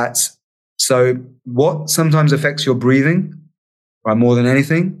so what sometimes affects your breathing, right, more than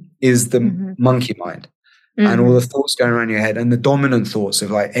anything, is the monkey mind and all the thoughts going around your head and the dominant thoughts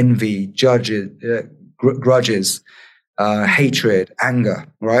of like envy, grudges, hatred, anger,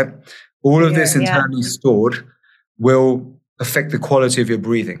 right? All of this internally stored will affect the quality of your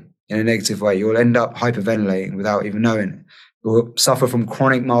breathing in a negative way. You'll end up hyperventilating without even knowing it. You'll suffer from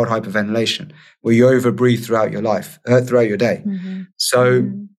chronic mild hyperventilation where you overbreathe throughout your life, throughout your day. So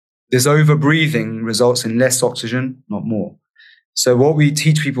this overbreathing results in less oxygen, not more. So what we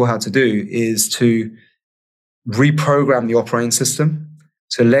teach people how to do is to reprogram the operating system,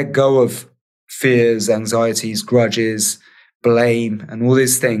 to let go of fears, anxieties, grudges, blame, and all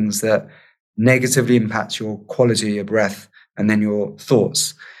these things that negatively impact your quality of your breath and then your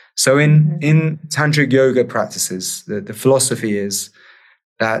thoughts. So in tantric yoga practices, the philosophy is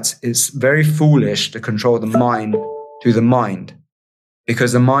that it's very foolish to control the mind through the mind,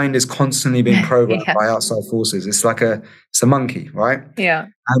 because the mind is constantly being programmed by outside forces. It's like it's a monkey, right? Yeah.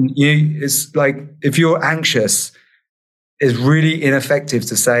 And it's like, if you're anxious, it's really ineffective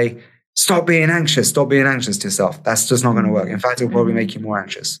to say, stop being anxious to yourself. That's just not going to work. In fact, it'll probably make you more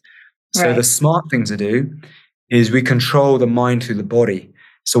anxious. So the smart thing to do is we control the mind through the body.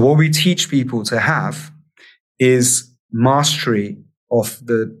 So what we teach people to have is mastery of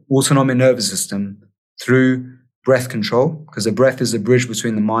the autonomic nervous system through breath control, because the breath is the bridge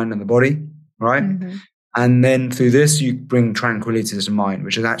between the mind and the body, right? And then through this, you bring tranquility to the mind,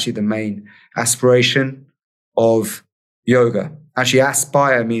 which is actually the main aspiration of yoga. Actually,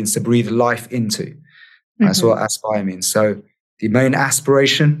 aspire means to breathe life into. That's what aspire means. So the main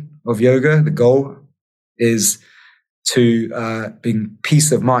aspiration of yoga, the goal, is to bring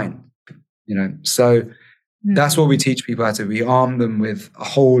peace of mind, So that's what we teach people how to. We arm them with a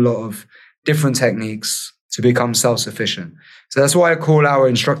whole lot of different techniques to become self-sufficient. So that's why I call our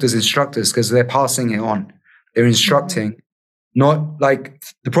instructors, because they're passing it on. They're instructing. Not like,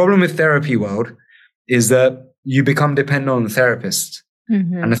 the problem with therapy world is that you become dependent on the therapist,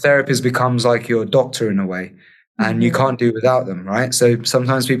 and the therapist becomes like your doctor in a way, and you can't do without them, right? So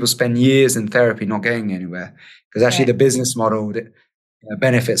sometimes people spend years in therapy not getting anywhere, because actually the business model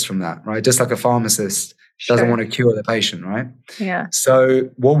benefits from that, right? Just like a pharmacist doesn't want to cure the patient, right? Yeah. So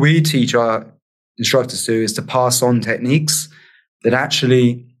what we teach our instructors to do is to pass on techniques that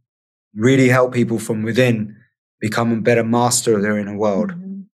actually really help people from within become a better master of their inner world,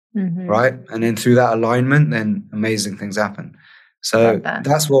 right? And then through that alignment, then amazing things happen. So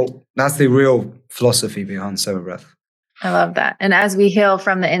that's the real philosophy behind SOMA breath. I love that. And as we heal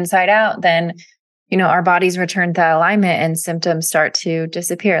from the inside out, then, our bodies return to alignment and symptoms start to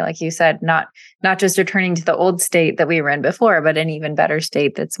disappear. Like you said, not just returning to the old state that we were in before, but an even better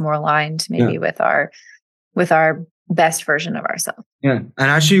state that's more aligned maybe with our best version of ourselves. Yeah.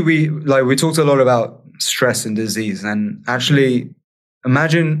 And actually we talked a lot about stress and disease, and actually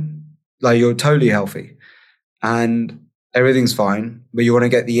imagine like you're totally healthy and everything's fine, but you want to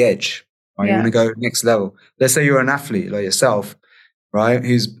get the edge, right? You want to go next level. Let's say you're an athlete like yourself, right?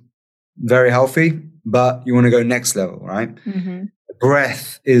 Who's very healthy, but you want to go next level, right?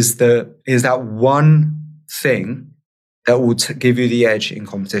 Breath is that one thing that will give you the edge in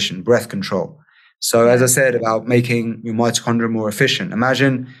competition, breath control. So as I said about making your mitochondria more efficient,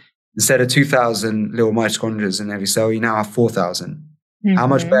 imagine instead of 2,000 little mitochondria in every cell, you now have 4,000. How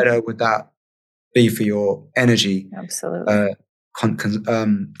much better would that be for your energy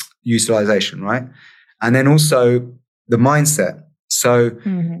utilization, right? And then also the mindset. So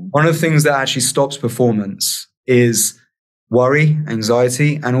one of the things that actually stops performance is worry,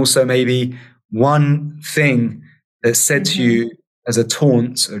 anxiety, and also maybe one thing that's said to you as a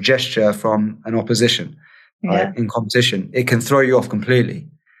taunt or gesture from an opposition, right, in competition. It can throw you off completely.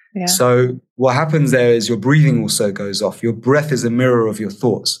 Yeah. So what happens there is your breathing also goes off. Your breath is a mirror of your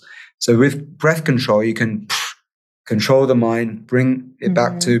thoughts. So with breath control, you can control the mind, bring it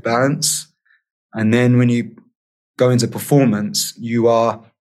back to balance. And then when you go into performance, you are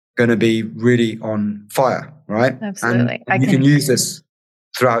going to be really on fire, right? Absolutely. And you can use this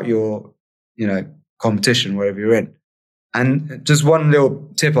throughout your, competition, wherever you're in. And just one little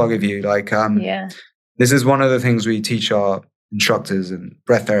tip I'll give you, this is one of the things we teach our instructors and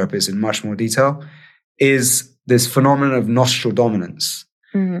breath therapists in much more detail, is this phenomenon of nostril dominance.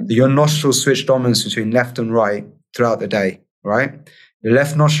 Your nostrils switch dominance between left and right throughout the day, right? Your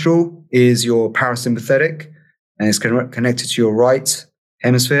left nostril is your parasympathetic, and it's connected to your right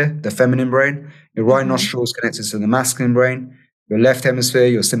hemisphere, the feminine brain. Your right nostril is connected to the masculine brain. Your left hemisphere,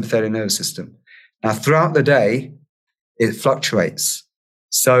 your sympathetic nervous system. Now, throughout the day, it fluctuates.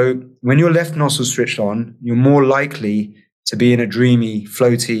 So when your left nostril is switched on, you're more likely to be in a dreamy,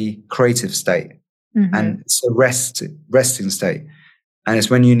 floaty, creative state. And it's a resting state. And it's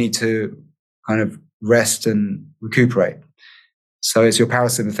when you need to kind of rest and recuperate. So it's your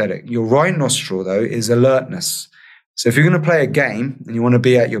parasympathetic. Your right nostril, though, is alertness. So if you're going to play a game and you want to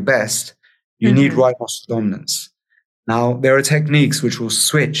be at your best, you need right nostril dominance. Now, there are techniques which will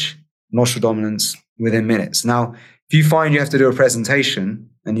switch nostril dominance within minutes. Now, if you find you have to do a presentation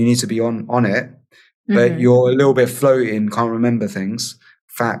and you need to be on it, but you're a little bit floating, can't remember things,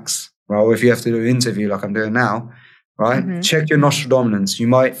 facts, right? Or if you have to do an interview like I'm doing now, right? Mm-hmm. Check your nostril dominance. You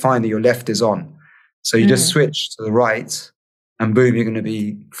might find that your left is on. So you just switch to the right and boom, you're going to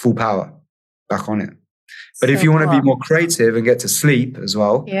be full power back on it. But if you want to be more creative and get to sleep as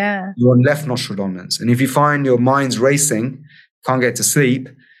well, you're on left nostril dominance. And if you find your mind's racing, can't get to sleep,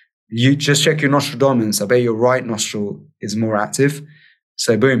 you just check your nostril dominance. I bet your right nostril is more active.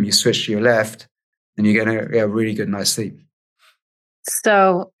 So boom, you switch to your left and you get a really good night's sleep.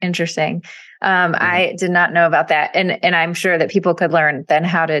 So interesting. I did not know about that. And I'm sure that people could learn then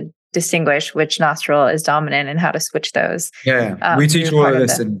how to distinguish which nostril is dominant and how to switch those. Yeah. We teach all of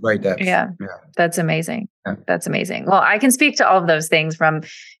this in great depth. Yeah. That's amazing. Yeah. That's amazing. Well, I can speak to all of those things from,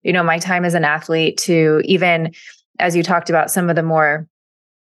 my time as an athlete to even, as you talked about, some of the more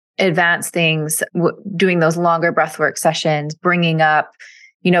advanced things, doing those longer breathwork sessions, bringing up,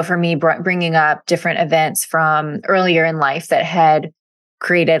 for me, bringing up different events from earlier in life that had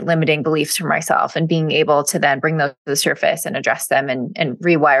created limiting beliefs for myself and being able to then bring those to the surface and address them and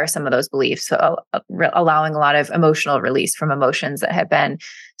rewire some of those beliefs. So allowing a lot of emotional release from emotions that have been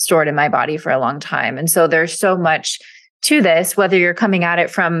stored in my body for a long time. And so there's so much to this, whether you're coming at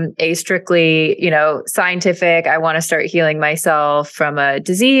it from a strictly, scientific, I want to start healing myself from a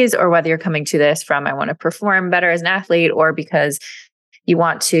disease, or whether you're coming to this from, I want to perform better as an athlete, or because you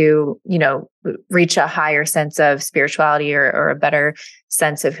want to, reach a higher sense of spirituality or a better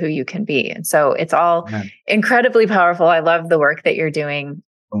sense of who you can be. And so it's all incredibly powerful. I love the work that you're doing.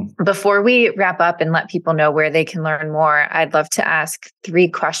 Before we wrap up and let people know where they can learn more, I'd love to ask 3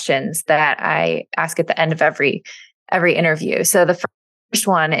 questions that I ask at the end of every interview. So the first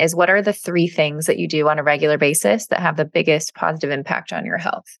one is, what are the 3 things that you do on a regular basis that have the biggest positive impact on your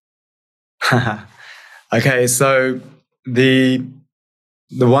health? Okay. So the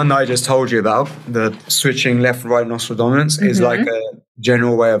one that I just told you about, the switching left, right nostril dominance, is like a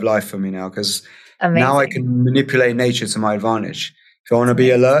general way of life for me now, because now I can manipulate nature to my advantage. If I want to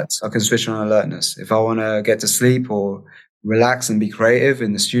be alert, I can switch on alertness. If I want to get to sleep or relax and be creative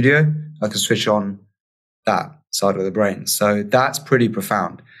in the studio, I can switch on that side of the brain. So that's pretty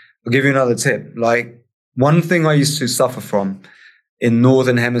profound. I'll give you another tip. Like, one thing I used to suffer from in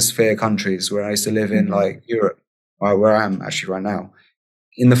Northern Hemisphere countries where I used to live in, like Europe, where I am actually right now,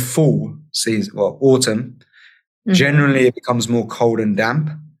 in the fall season, autumn, generally it becomes more cold and damp,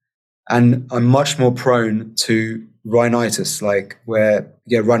 and I'm much more prone to rhinitis, like where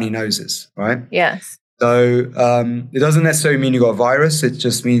you get runny noses, right? Yes. So it doesn't necessarily mean you got a virus. It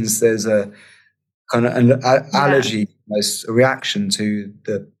just means there's a kind of an allergy, a reaction to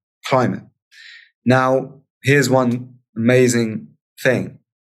the climate. Now, here's one amazing thing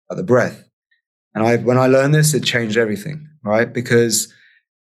about the breath. And when I learned this, it changed everything, right? Because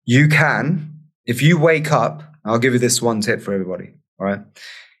you can, if you wake up, I'll give you this one tip for everybody, all right?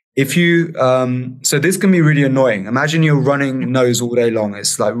 If you, so this can be really annoying. Imagine you're running nose all day long.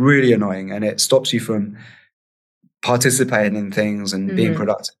 It's like really annoying, and it stops you from participating in things and being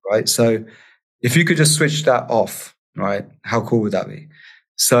productive, right? So if you could just switch that off, right? How cool would that be?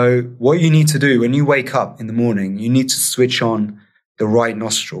 So what you need to do when you wake up in the morning, you need to switch on the right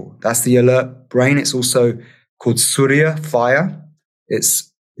nostril. That's the alert brain. It's also called Surya, fire.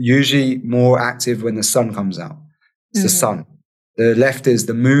 It's usually more active when the sun comes out. It's the sun. The left is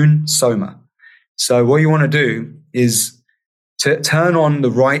the moon, SOMA. So what you want to do is to turn on the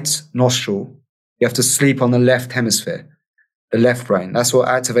right nostril. You have to sleep on the left hemisphere, the left brain. That's what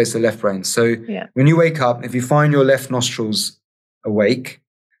activates the left brain. So when you wake up, if you find your left nostrils awake,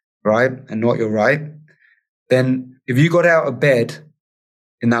 right, and not your right, then if you got out of bed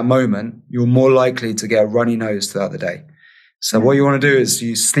in that moment, you're more likely to get a runny nose throughout the day. So what you want to do is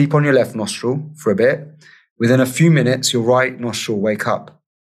you sleep on your left nostril for a bit. Within a few minutes, your right nostril will wake up,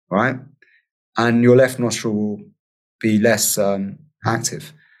 right? And your left nostril will be less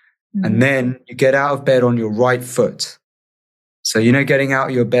active. And then you get out of bed on your right foot. So, getting out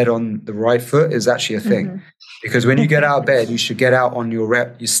of your bed on the right foot is actually a thing. Because when you get out of bed, you should get out on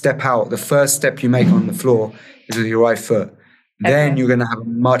you step out. The first step you make on the floor is with your right foot. Then you're going to have a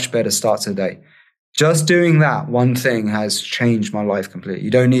much better start to the day. Just doing that one thing has changed my life completely.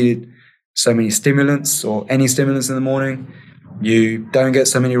 You don't need so many stimulants or any stimulants in the morning. You don't get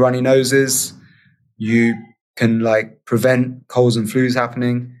so many runny noses. You can prevent colds and flus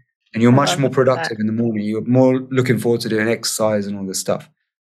happening, and you're much more productive in the morning. You're more looking forward to doing exercise and all this stuff.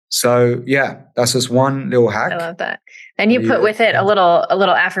 So that's just one little hack. I love that. And you put with it a little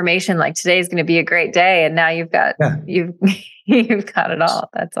affirmation, like today's going to be a great day. And now you've got you've got it all.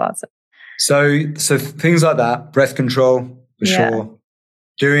 That's awesome. So things like that, breath control for sure.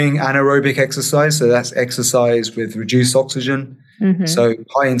 Doing anaerobic exercise, so that's exercise with reduced oxygen. So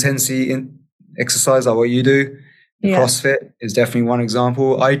high intensity exercise like what you do, Yeah. CrossFit is definitely one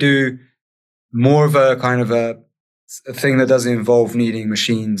example. I do more of a kind of a thing that doesn't involve needing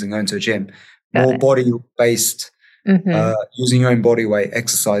machines and going to a gym. More body-based, using your own body weight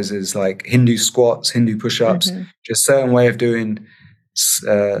exercises like Hindu squats, Hindu push-ups, just a certain way of doing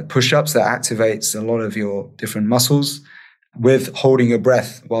push-ups that activates a lot of your different muscles with holding your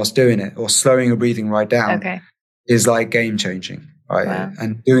breath whilst doing it, or slowing your breathing right down is like game-changing, right? Wow.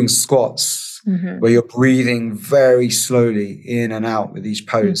 And doing squats where you're breathing very slowly in and out with each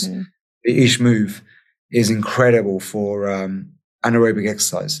pose, each move is incredible for anaerobic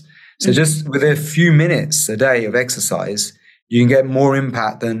exercise. So just with a few minutes a day of exercise, you can get more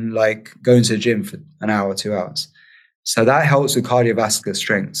impact than like going to the gym for an hour, 2 hours. So that helps with cardiovascular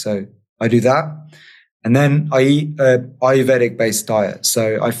strength. So I do that. And then I eat an Ayurvedic-based diet.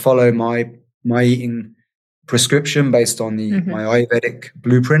 So I follow my eating prescription based on my Ayurvedic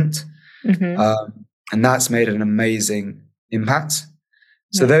blueprint. And that's made an amazing impact.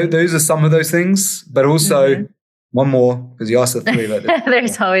 So those are some of those things. But also, one more, because you asked the three. But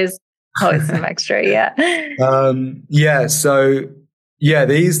there's always some extra, these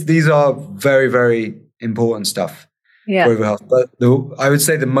are very, very important stuff for overall health. But I would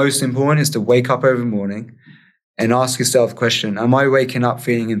say the most important is to wake up every morning and ask yourself the question, am I waking up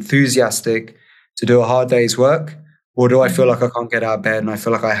feeling enthusiastic to do a hard day's work? Or do I feel like I can't get out of bed and I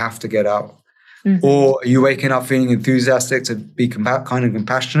feel like I have to get out? Or are you waking up feeling enthusiastic to be kind of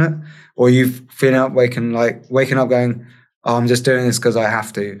compassionate? Or are you waking up going, oh, I'm just doing this because I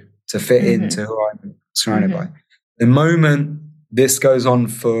have to fit into who I'm surrounded by. The moment this goes on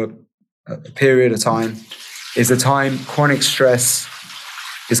for a period of time is the time chronic stress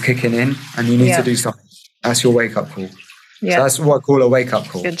is kicking in and you need to do something. That's your wake-up call. Yeah. So that's what I call a wake-up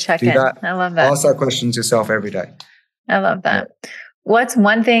call. Good check-in. I love that. Ask that question to yourself every day. I love that. Yeah. What's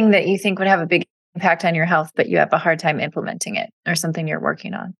one thing that you think would have a big impact on your health, but you have a hard time implementing it, or something you're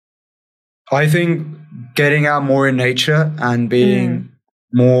working on? I think getting out more in nature and doing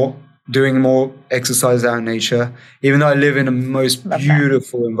more exercise out in nature. Even though I live in the most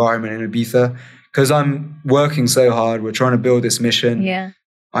beautiful environment in Ibiza, because I'm working so hard, we're trying to build this mission. Yeah.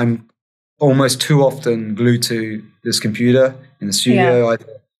 I'm almost too often glued to this computer in the studio, either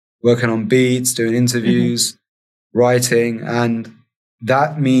working on beats, doing interviews, writing, and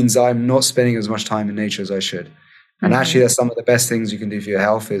that means I'm not spending as much time in nature as I should. And actually, that's some of the best things you can do for your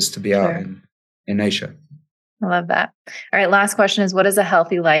health is to be out in nature. I love that. All right, last question is, what does a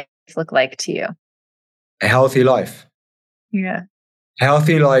healthy life look like to you? A healthy life? Yeah. A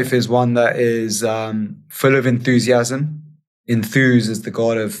healthy life is one that is full of enthusiasm. Enthuse is the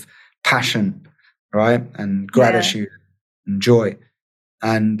god of passion, right? And gratitude and joy.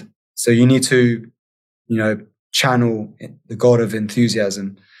 And so you need to, channel the god of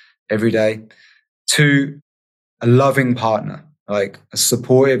enthusiasm every day. 2, a loving partner, like a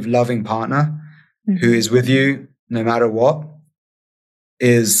supportive, loving partner who is with you no matter what,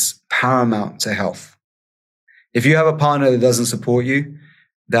 is paramount to health. If you have a partner that doesn't support you,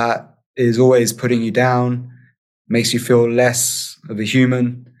 that is always putting you down, makes you feel less of a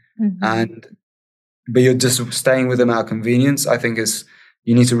human, but you're just staying with them out of convenience, I think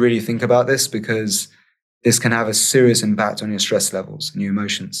you need to really think about this, because this can have a serious impact on your stress levels and your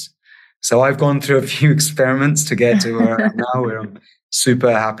emotions. So I've gone through a few experiments to get to where I am now, where I'm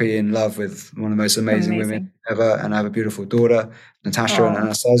super happy, in love with one of the most amazing women ever, and I have a beautiful daughter, Natasha and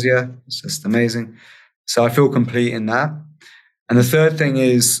Anastasia. It's just amazing. So I feel complete in that. And the third thing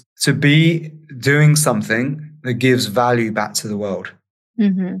is to be doing something that gives value back to the world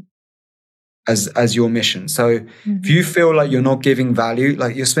as your mission. So if you feel like you're not giving value,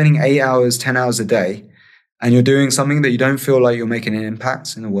 like you're spending 8 hours, 10 hours a day, and you're doing something that you don't feel like you're making an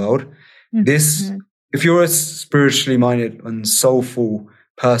impact in the world, if you're a spiritually minded and soulful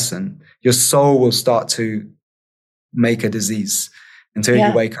person, your soul will start to make a disease until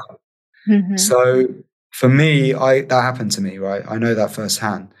you wake up. So for me, that happened to me, right? I know that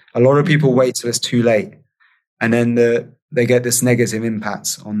firsthand. A lot of people wait till it's too late, and then they get this negative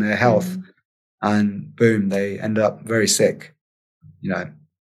impact on their health, and boom, they end up very sick,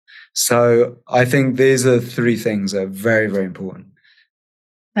 So I think these are 3 things that are very, very important.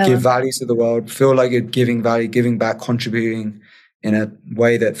 Give value to the world, feel like you're giving value, giving back, contributing in a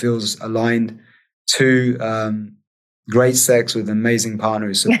way that feels aligned. 2, great sex with an amazing partner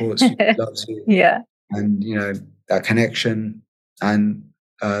who supports you, loves you. Yeah. And, that connection. And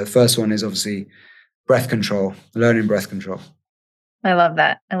first one is obviously breath control, learning breath control. I love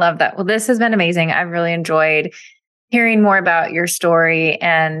that. Well, this has been amazing. I've really enjoyed hearing more about your story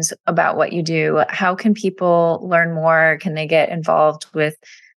and about what you do. How can people learn more? Can they get involved with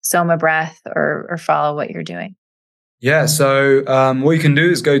SOMA Breath or follow what you're doing? Yeah, so what you can do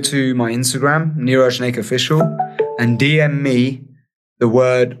is go to my Instagram, Niraj Naik Official, and DM me the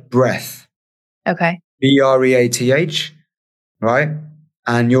word breath. Okay. BREATH, right?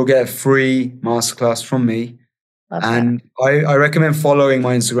 And you'll get a free masterclass from me. Love and I recommend following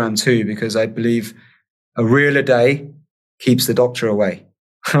my Instagram too, because I believe a reel a day keeps the doctor away.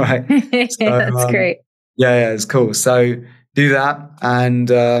 Right? So, That's great. Yeah, it's cool. So do that.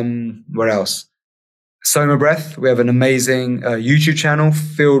 And what else? Soma Breath. We have an amazing YouTube channel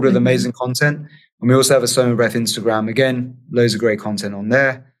filled with amazing content. And we also have a Soma Breath Instagram. Again, loads of great content on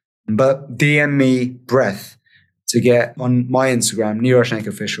there. But DM me breath to get on my Instagram, Niraj Naik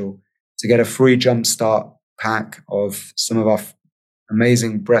Official, to get a free jumpstart pack of some of our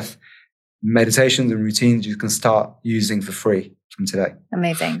amazing breath meditations and routines you can start using for free from today.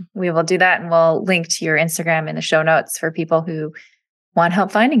 Amazing. We will do that, and we'll link to your Instagram in the show notes for people who want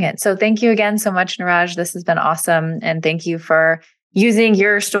help finding it. So thank you again so much, Niraj. This has been awesome. And thank you for using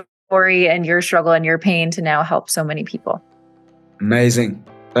your story and your struggle and your pain to now help so many people. Amazing.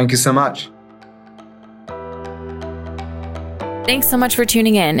 Thank you so much. Thanks so much for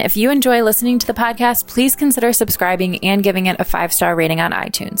tuning in. If you enjoy listening to the podcast, please consider subscribing and giving it a 5-star rating on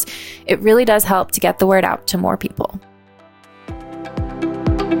iTunes. It really does help to get the word out to more people.